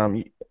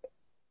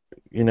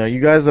 You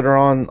guys that are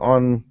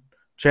on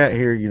chat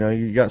here,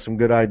 you got some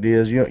good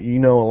ideas. You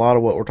know a lot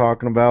of what we're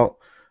talking about.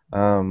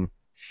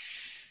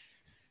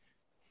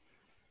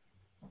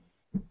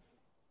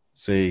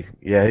 See,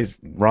 yeah,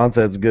 Ron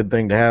said it's a good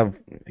thing to have.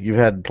 You've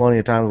had plenty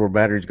of times where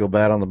batteries go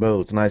bad on the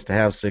boat. It's nice to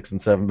have 6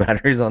 and 7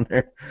 batteries on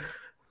there.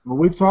 Well,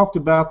 we've talked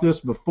about this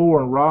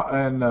before,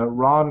 and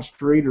Ron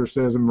Streeter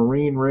says in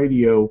Marine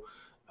Radio,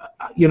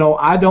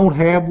 I don't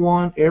have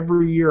one.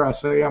 Every year I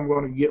say I'm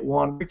going to get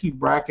one. Ricky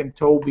Bracken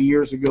told me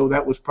years ago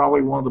that was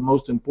probably one of the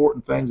most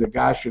important things a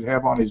guy should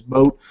have on his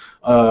boat,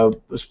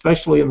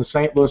 especially in the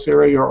St. Louis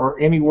area or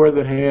anywhere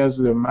that has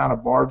the amount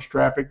of barge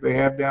traffic they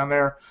have down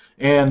there.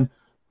 And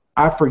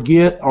I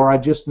forget or I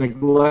just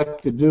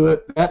neglect to do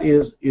it. That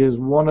is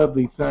one of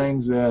the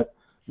things that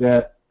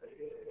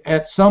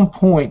at some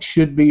point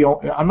should be.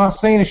 I'm not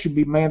saying it should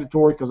be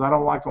mandatory because I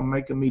don't like them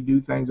making me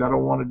do things I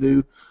don't want to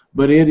do,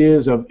 but it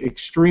is an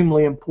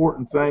extremely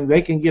important thing.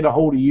 They can get a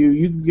hold of you.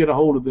 You can get a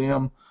hold of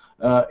them.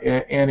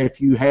 And if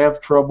you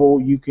have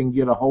trouble, you can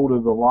get a hold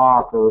of the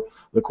lock or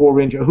the Corps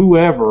of Engineers,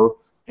 whoever,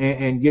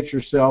 and get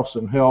yourself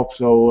some help.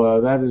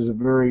 So that is a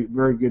very,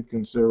 very good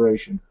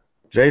consideration.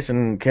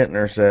 Jason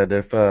Kentner said,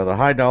 if the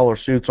high-dollar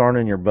suits aren't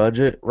in your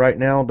budget right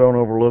now, don't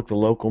overlook the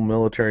local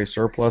military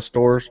surplus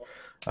stores.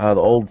 The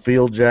old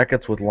field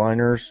jackets with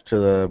liners to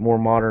the more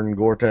modern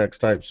Gore-Tex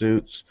type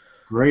suits.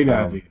 Great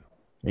idea.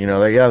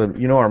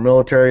 Our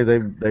military,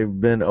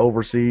 they've been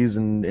overseas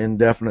in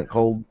indefinite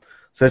cold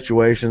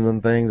situations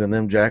and things, and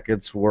them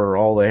jackets were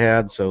all they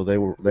had, so they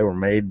were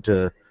made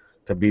to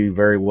be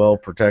very well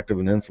protective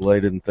and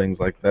insulated and things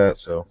like that.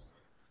 So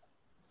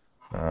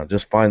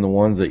just find the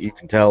ones that you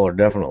can tell are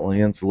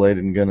definitely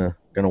insulated and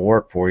gonna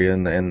work for you.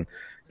 And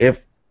if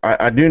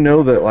I do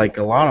know that like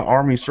a lot of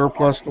Army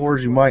surplus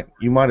stores, you might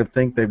have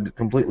think they've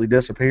completely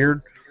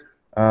disappeared.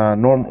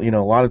 Normally,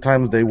 a lot of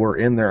times they were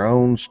in their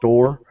own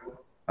store.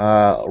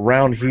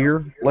 Around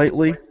here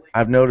lately,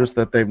 I've noticed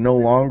that they've no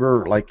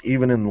longer, like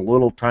even in the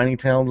little tiny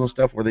towns and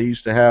stuff where they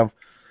used to have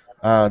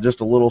just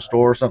a little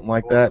store or something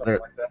like that,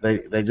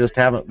 they just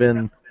haven't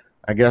been,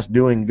 I guess,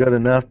 doing good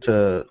enough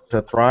to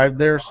thrive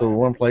there. So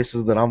one of the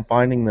places that I'm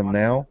finding them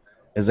now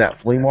is at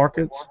flea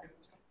markets.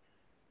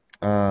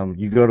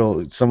 You go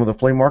to some of the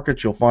flea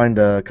markets, you'll find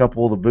a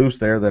couple of the booths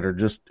there that are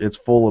it's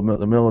full of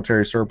the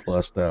military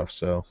surplus stuff.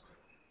 So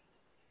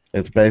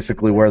it's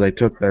basically where they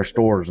took their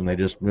stores and they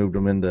just moved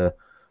them into,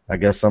 I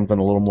guess, something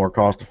a little more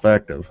cost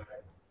effective.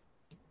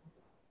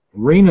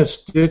 Rena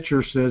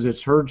Stitcher says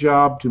it's her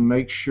job to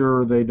make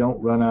sure they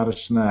don't run out of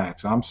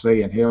snacks. I'm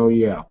saying hell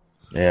yeah.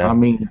 Yeah. I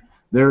mean,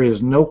 there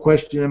is no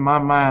question in my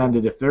mind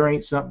that if there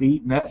ain't something to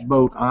eat in that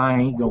boat, I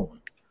ain't going.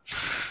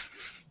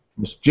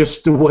 It's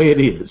just the way it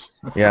is.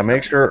 Yeah,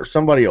 make sure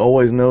somebody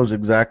always knows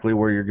exactly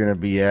where you're going to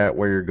be at,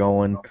 where you're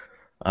going,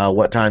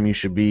 what time you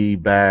should be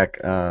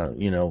back, call,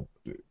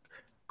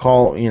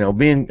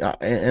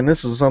 and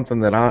this is something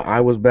that I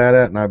was bad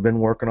at and I've been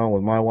working on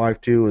with my wife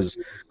too, is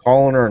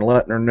calling her and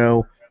letting her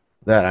know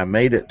that I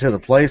made it to the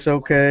place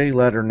okay,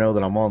 let her know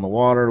that I'm on the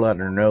water,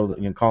 letting her know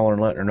that call her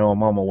and letting her know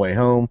I'm on my way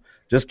home.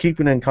 Just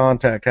keeping in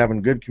contact,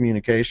 having good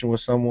communication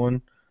with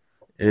someone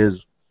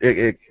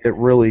it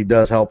really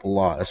does help a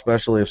lot,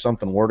 especially if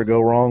something were to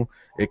go wrong.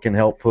 It can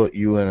help put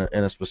you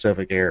in a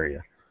specific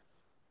area.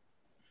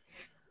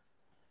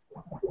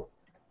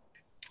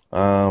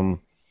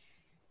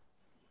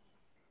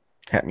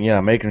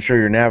 Making sure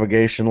your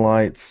navigation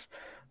lights.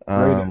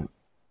 There's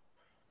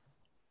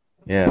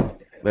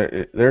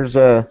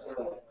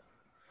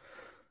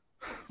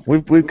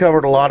we've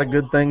covered a lot of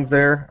good things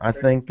there. I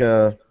think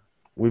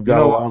we've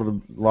got a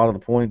lot of the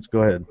points.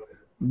 Go ahead.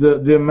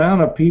 The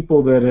amount of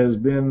people that has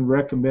been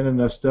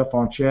recommending us stuff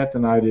on chat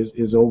tonight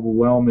is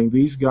overwhelming.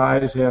 These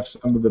guys have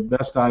some of the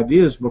best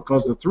ideas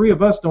because the three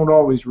of us don't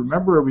always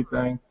remember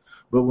everything.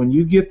 But when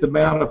you get the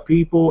amount of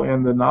people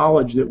and the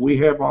knowledge that we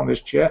have on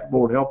this chat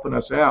board helping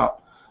us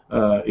out,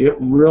 it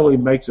really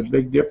makes a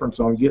big difference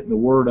on getting the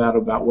word out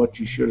about what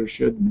you should or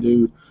shouldn't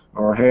do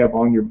or have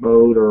on your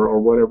boat or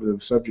whatever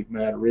the subject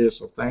matter is.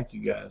 So thank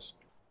you guys.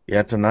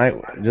 Yeah, tonight,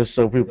 just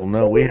so people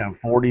know, we have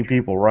 40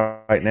 people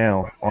right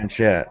now on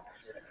chat.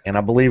 And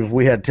I believe if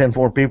we had 10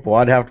 more people,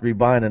 I'd have to be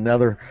buying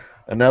another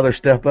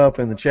step up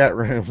in the chat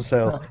room.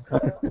 So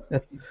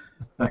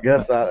I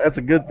guess that's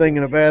a good thing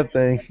and a bad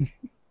thing.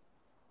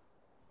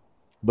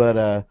 But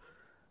I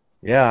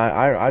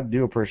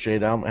do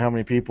appreciate how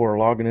many people are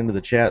logging into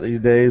the chat these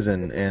days,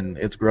 and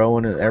it's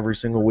growing every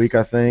single week,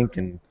 I think,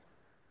 and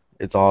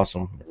it's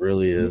awesome. It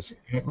really is.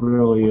 It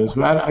really is.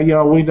 We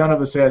none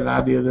of us had an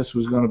idea this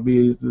was going to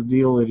be the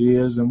deal it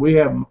is, and we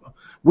have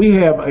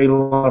a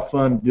lot of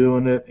fun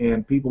doing it,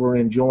 and people are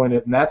enjoying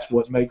it, and that's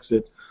what makes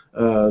it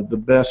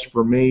the best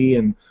for me.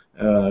 And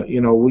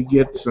we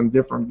get some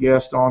different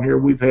guests on here.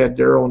 We've had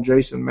Daryl and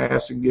Jason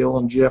Massengill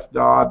and Jeff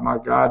Dodd. My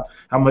God,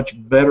 how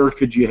much better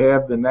could you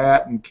have than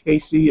that? And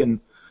Casey and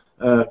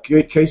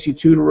Casey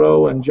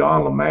Tudorow and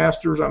John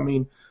LeMasters. I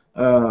mean,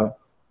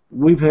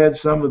 we've had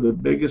some of the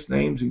biggest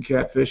names in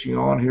catfishing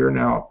on here.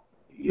 Now,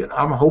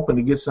 I'm hoping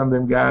to get some of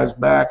them guys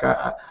back.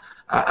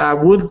 I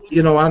would,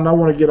 I don't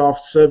want to get off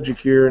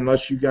subject here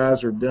unless you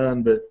guys are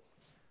done, but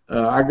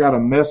I got a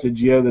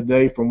message the other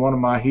day from one of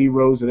my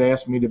heroes that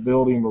asked me to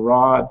build him a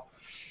rod.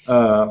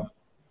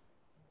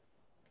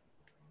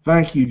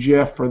 Thank you,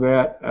 Jeff, for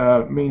that.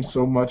 It means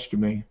so much to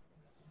me.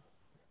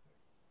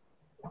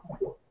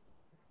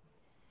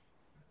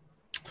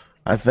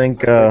 I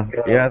think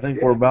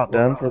we're about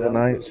done for the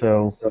night.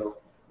 So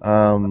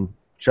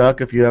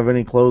Chuck, if you have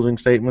any closing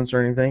statements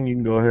or anything, you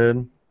can go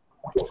ahead.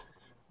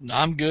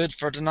 I'm good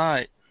for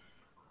tonight.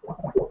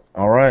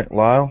 All right,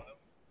 Lyle.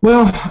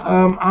 Well,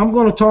 I'm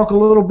going to talk a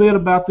little bit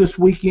about this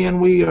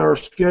weekend. We are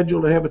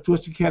scheduled to have a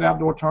Twisted Cat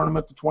Outdoor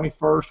Tournament the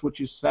 21st,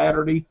 which is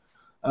Saturday.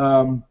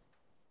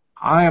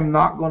 I am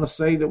not going to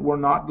say that we're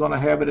not going to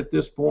have it at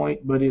this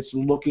point, but it's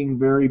looking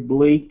very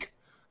bleak.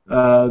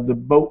 The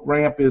boat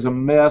ramp is a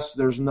mess.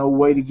 There's no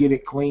way to get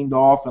it cleaned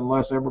off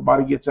unless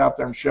everybody gets out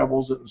there and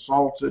shovels it and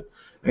salts it.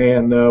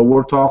 And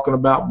we're talking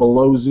about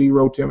below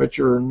zero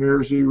temperature or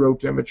near zero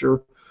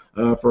temperature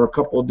for a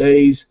couple of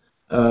days.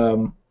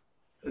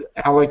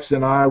 Alex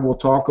and I will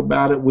talk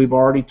about it. We've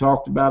already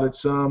talked about it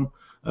some.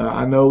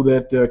 I know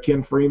that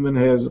Ken Freeman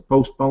has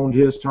postponed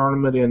his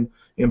tournament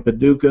in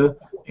Paducah,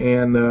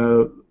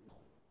 and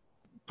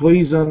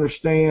please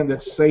understand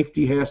that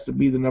safety has to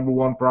be the number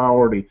one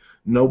priority.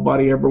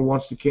 Nobody ever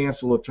wants to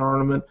cancel a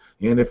tournament,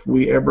 and if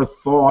we ever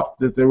thought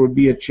that there would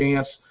be a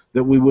chance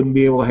that we wouldn't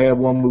be able to have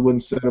one, we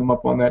wouldn't set them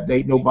up on that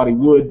date. Nobody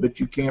would, but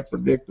you can't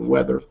predict the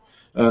weather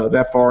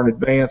that far in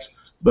advance.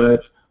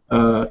 But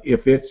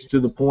if it's to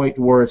the point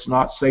where it's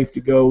not safe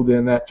to go,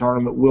 then that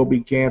tournament will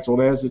be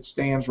canceled. As it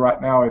stands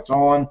right now, it's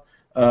on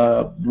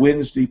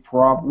Wednesday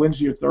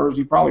or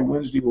Thursday. Probably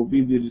Wednesday will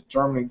be the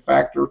determining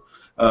factor.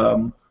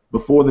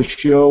 Before the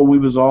show, we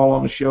was all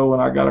on the show,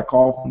 and I got a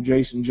call from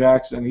Jason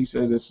Jackson. He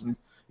says it's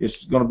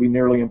going to be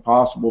nearly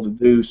impossible to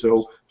do.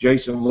 So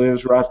Jason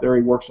lives right there.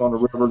 He works on the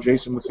river.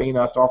 Jason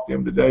McKean, I talked to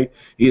him today.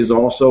 He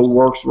also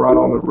works right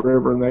on the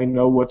river, and they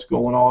know what's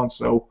going on.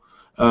 So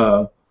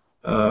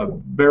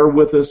bear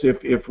with us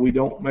if we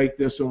don't make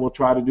this, and we'll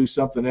try to do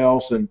something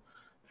else and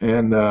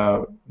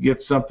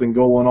get something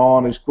going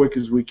on as quick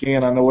as we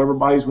can. I know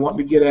everybody's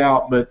wanting to get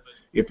out, but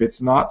if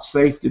it's not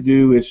safe to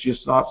do, it's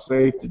just not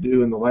safe to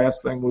do, and the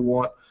last thing we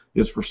want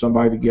is for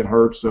somebody to get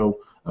hurt. So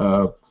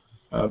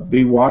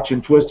be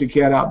watching Twisted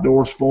Cat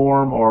Outdoors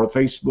forum or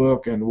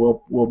Facebook, and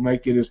we'll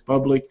make it as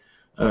public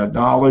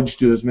knowledge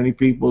to as many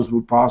people as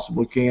we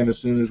possibly can as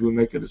soon as we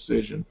make a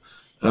decision.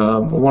 I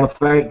want to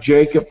thank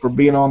Jacob for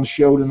being on the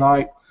show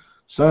tonight.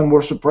 Son,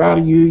 we're so proud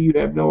of you. You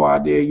have no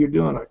idea. You're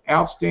doing an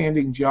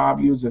outstanding job.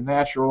 You as a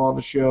natural on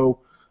the show.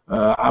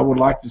 I would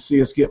like to see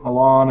us get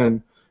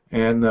Milan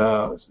and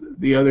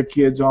the other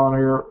kids on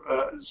here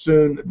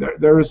soon.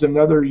 There is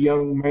another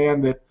young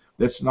man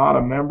that's not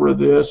a member of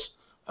this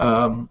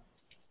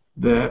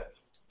that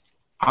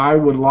I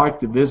would like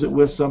to visit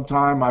with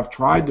sometime. I've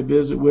tried to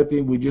visit with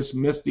him. We just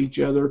missed each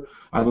other.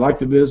 I'd like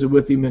to visit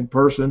with him in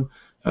person.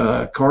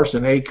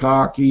 Carson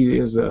Aycock,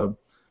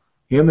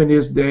 him and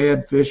his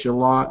dad fish a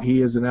lot.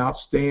 He is an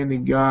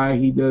outstanding guy.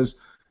 He does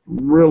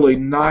really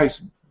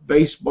nice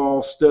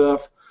baseball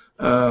stuff.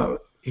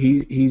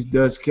 He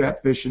does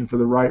catfishing for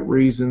the right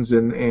reasons,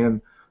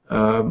 and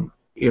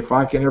if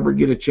I can ever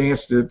get a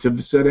chance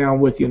to sit down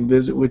with you and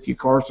visit with you,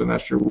 Carson, I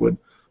sure would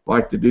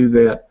like to do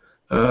that.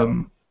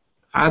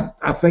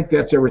 I think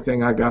that's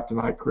everything I got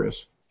tonight,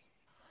 Chris.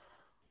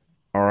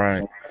 All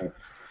right.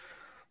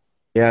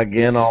 Yeah,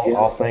 again,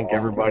 I'll thank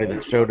everybody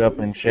that showed up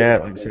in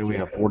chat. Like I said, we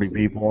have 40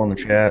 people on the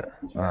chat.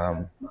 It's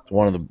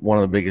one of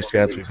the biggest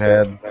chats we've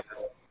had.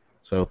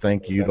 So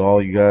thank you to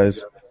all you guys.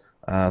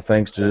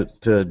 Thanks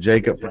to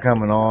Jacob for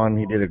coming on.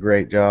 He did a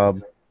great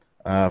job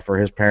for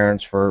his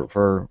parents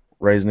for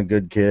raising a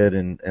good kid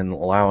and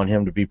allowing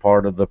him to be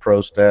part of the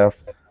pro staff,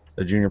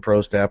 the junior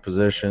pro staff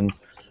position,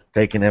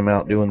 taking him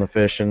out doing the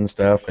fishing and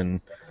stuff,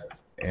 and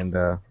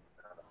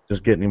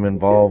just getting him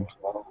involved.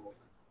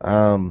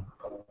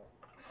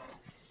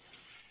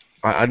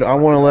 I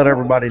want to let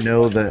everybody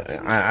know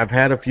that I've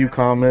had a few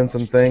comments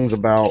and things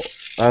about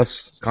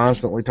us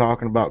constantly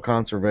talking about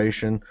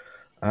conservation.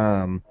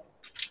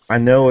 I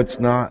know it's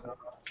not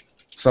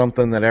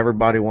something that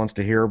everybody wants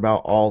to hear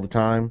about all the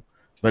time,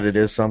 but it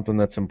is something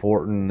that's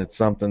important. It's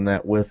something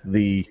that with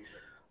the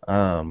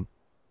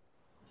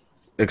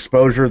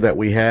exposure that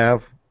we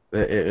have,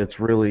 it's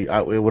really,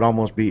 it would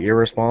almost be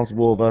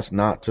irresponsible of us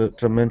not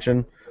to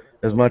mention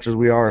as much as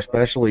we are,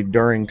 especially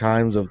during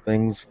times of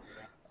things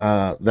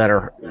that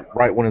are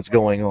right when it's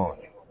going on.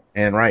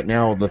 And right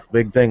now, the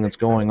big thing that's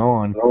going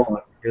on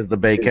is the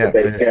Bay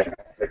Catfish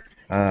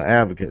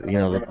Advocate. You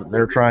know,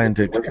 they're trying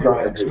to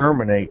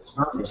exterminate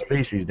the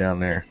species down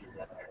there.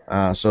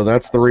 So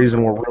that's the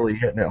reason we're really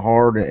hitting it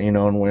hard. You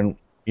know, and when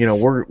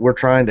we're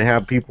trying to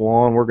have people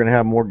on, we're going to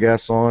have more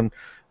guests on.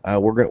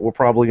 We're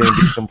probably going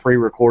to do some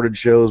pre-recorded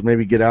shows.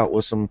 Maybe get out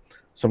with some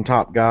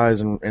top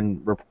guys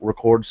and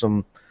record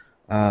some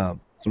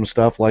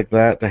stuff like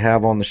that to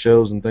have on the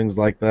shows and things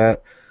like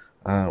that.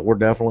 We're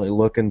definitely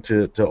looking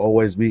to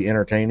always be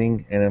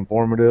entertaining and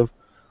informative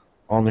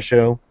on the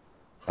show.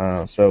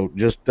 So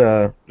just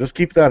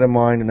keep that in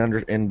mind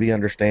and be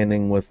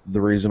understanding with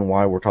the reason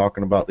why we're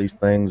talking about these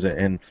things,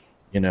 and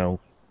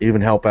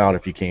even help out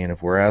if you can.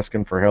 If we're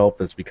asking for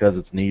help, it's because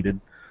it's needed.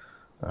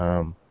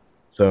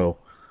 So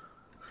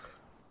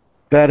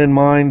that in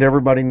mind,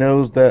 everybody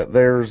knows that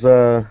there's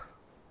the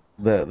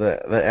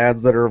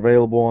ads that are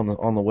available on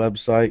the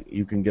website.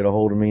 You can get a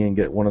hold of me and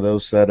get one of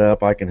those set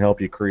up. I can help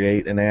you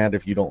create an ad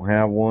if you don't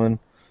have one.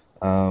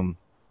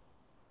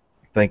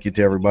 thank you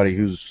to everybody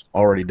who's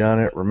already done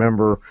it.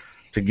 Remember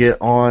to get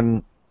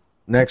on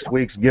next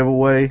week's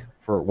giveaway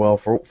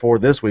for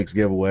this week's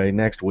giveaway.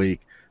 Next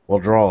week we'll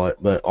draw it,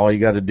 but all you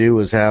got to do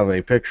is have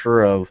a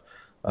picture of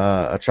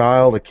a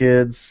child, a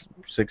kid's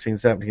 16,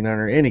 17,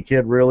 under, any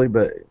kid really,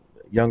 but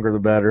younger the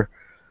better,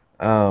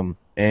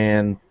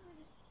 and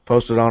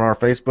post it on our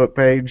Facebook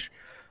page.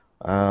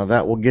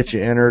 That will get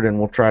you entered, and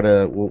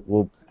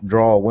we'll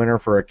draw a winner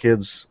for a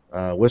kid's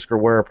Whisker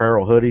Wear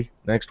Apparel hoodie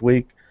next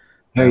week.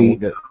 Hey,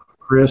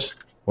 Chris.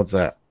 What's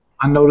that?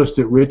 I noticed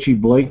that Richie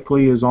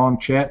Blakely is on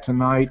chat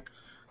tonight.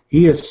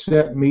 He has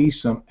sent me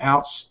some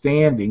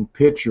outstanding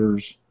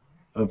pictures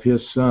of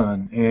his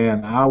son,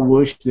 and I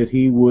wish that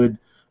he would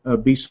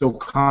be so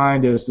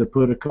kind as to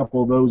put a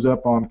couple of those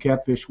up on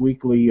Catfish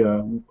Weekly,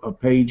 a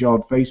page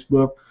on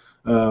Facebook.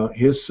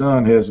 His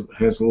son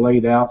has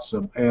laid out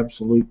some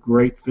absolute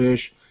great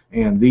fish,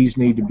 and these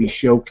need to be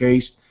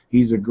showcased.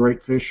 He's a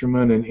great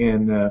fisherman,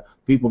 and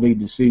people need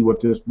to see what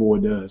this boy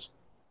does.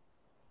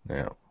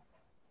 Yeah.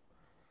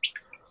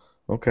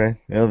 Okay.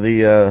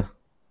 The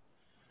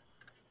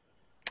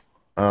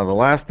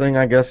last thing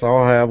I guess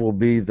I'll have will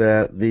be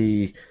that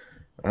the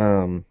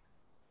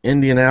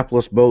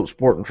Indianapolis Boat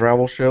Sport and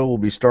Travel Show will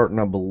be starting,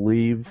 I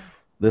believe,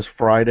 this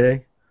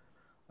Friday.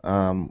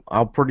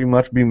 I'll pretty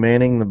much be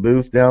manning the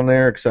booth down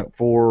there except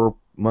for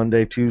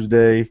Monday,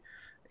 Tuesday,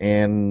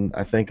 and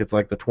I think it's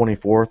like the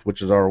 24th,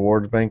 which is our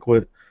awards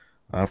banquet.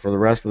 For the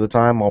rest of the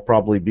time, I'll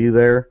probably be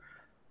there.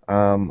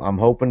 I'm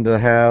hoping to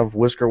have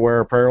Whisker Wear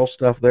Apparel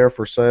stuff there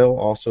for sale,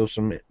 also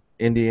some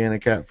Indiana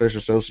Catfish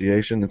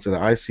Association. It's an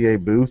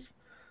ICA booth.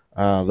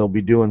 They'll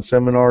be doing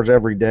seminars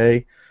every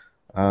day.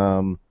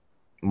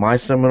 My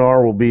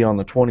seminar will be on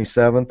the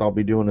 27th. I'll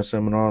be doing a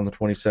seminar on the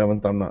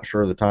 27th. I'm not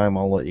sure of the time.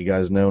 I'll let you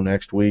guys know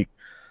next week.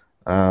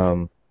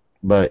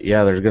 But,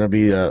 yeah, there's going to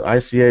be an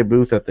ICA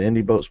booth at the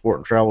Indy Boat Sport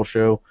and Travel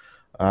Show.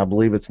 I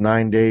believe it's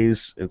 9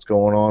 days. It's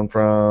going on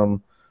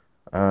from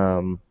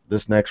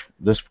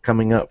this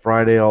coming up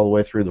Friday all the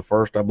way through the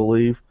 1st, I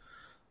believe.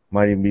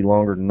 Might even be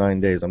longer than 9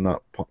 days. I'm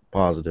not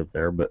positive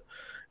there. But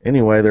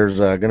anyway, there's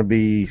going to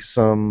be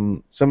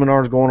some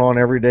seminars going on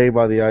every day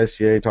by the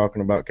ICA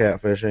talking about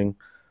catfishing.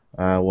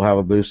 We'll have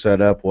a booth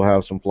set up. We'll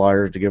have some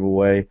flyers to give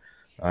away,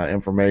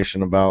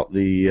 information about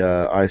the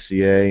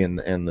ICA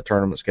and the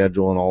tournament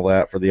schedule and all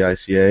that for the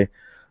ICA.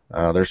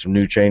 There's some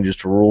new changes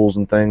to rules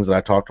and things that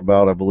I talked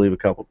about, I believe,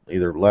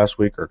 either last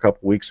week or a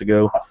couple weeks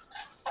ago.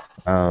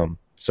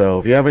 So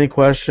if you have any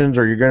questions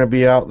or you're going to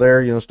be out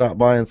there, stop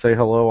by and say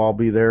hello. I'll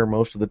be there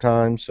most of the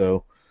time,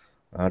 so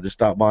just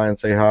stop by and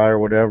say hi or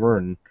whatever,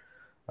 and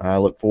I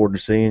look forward to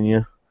seeing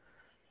you.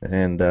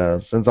 And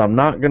since I'm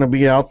not going to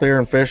be out there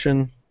and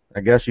fishing, I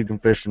guess you can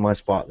fish in my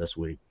spot this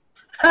week.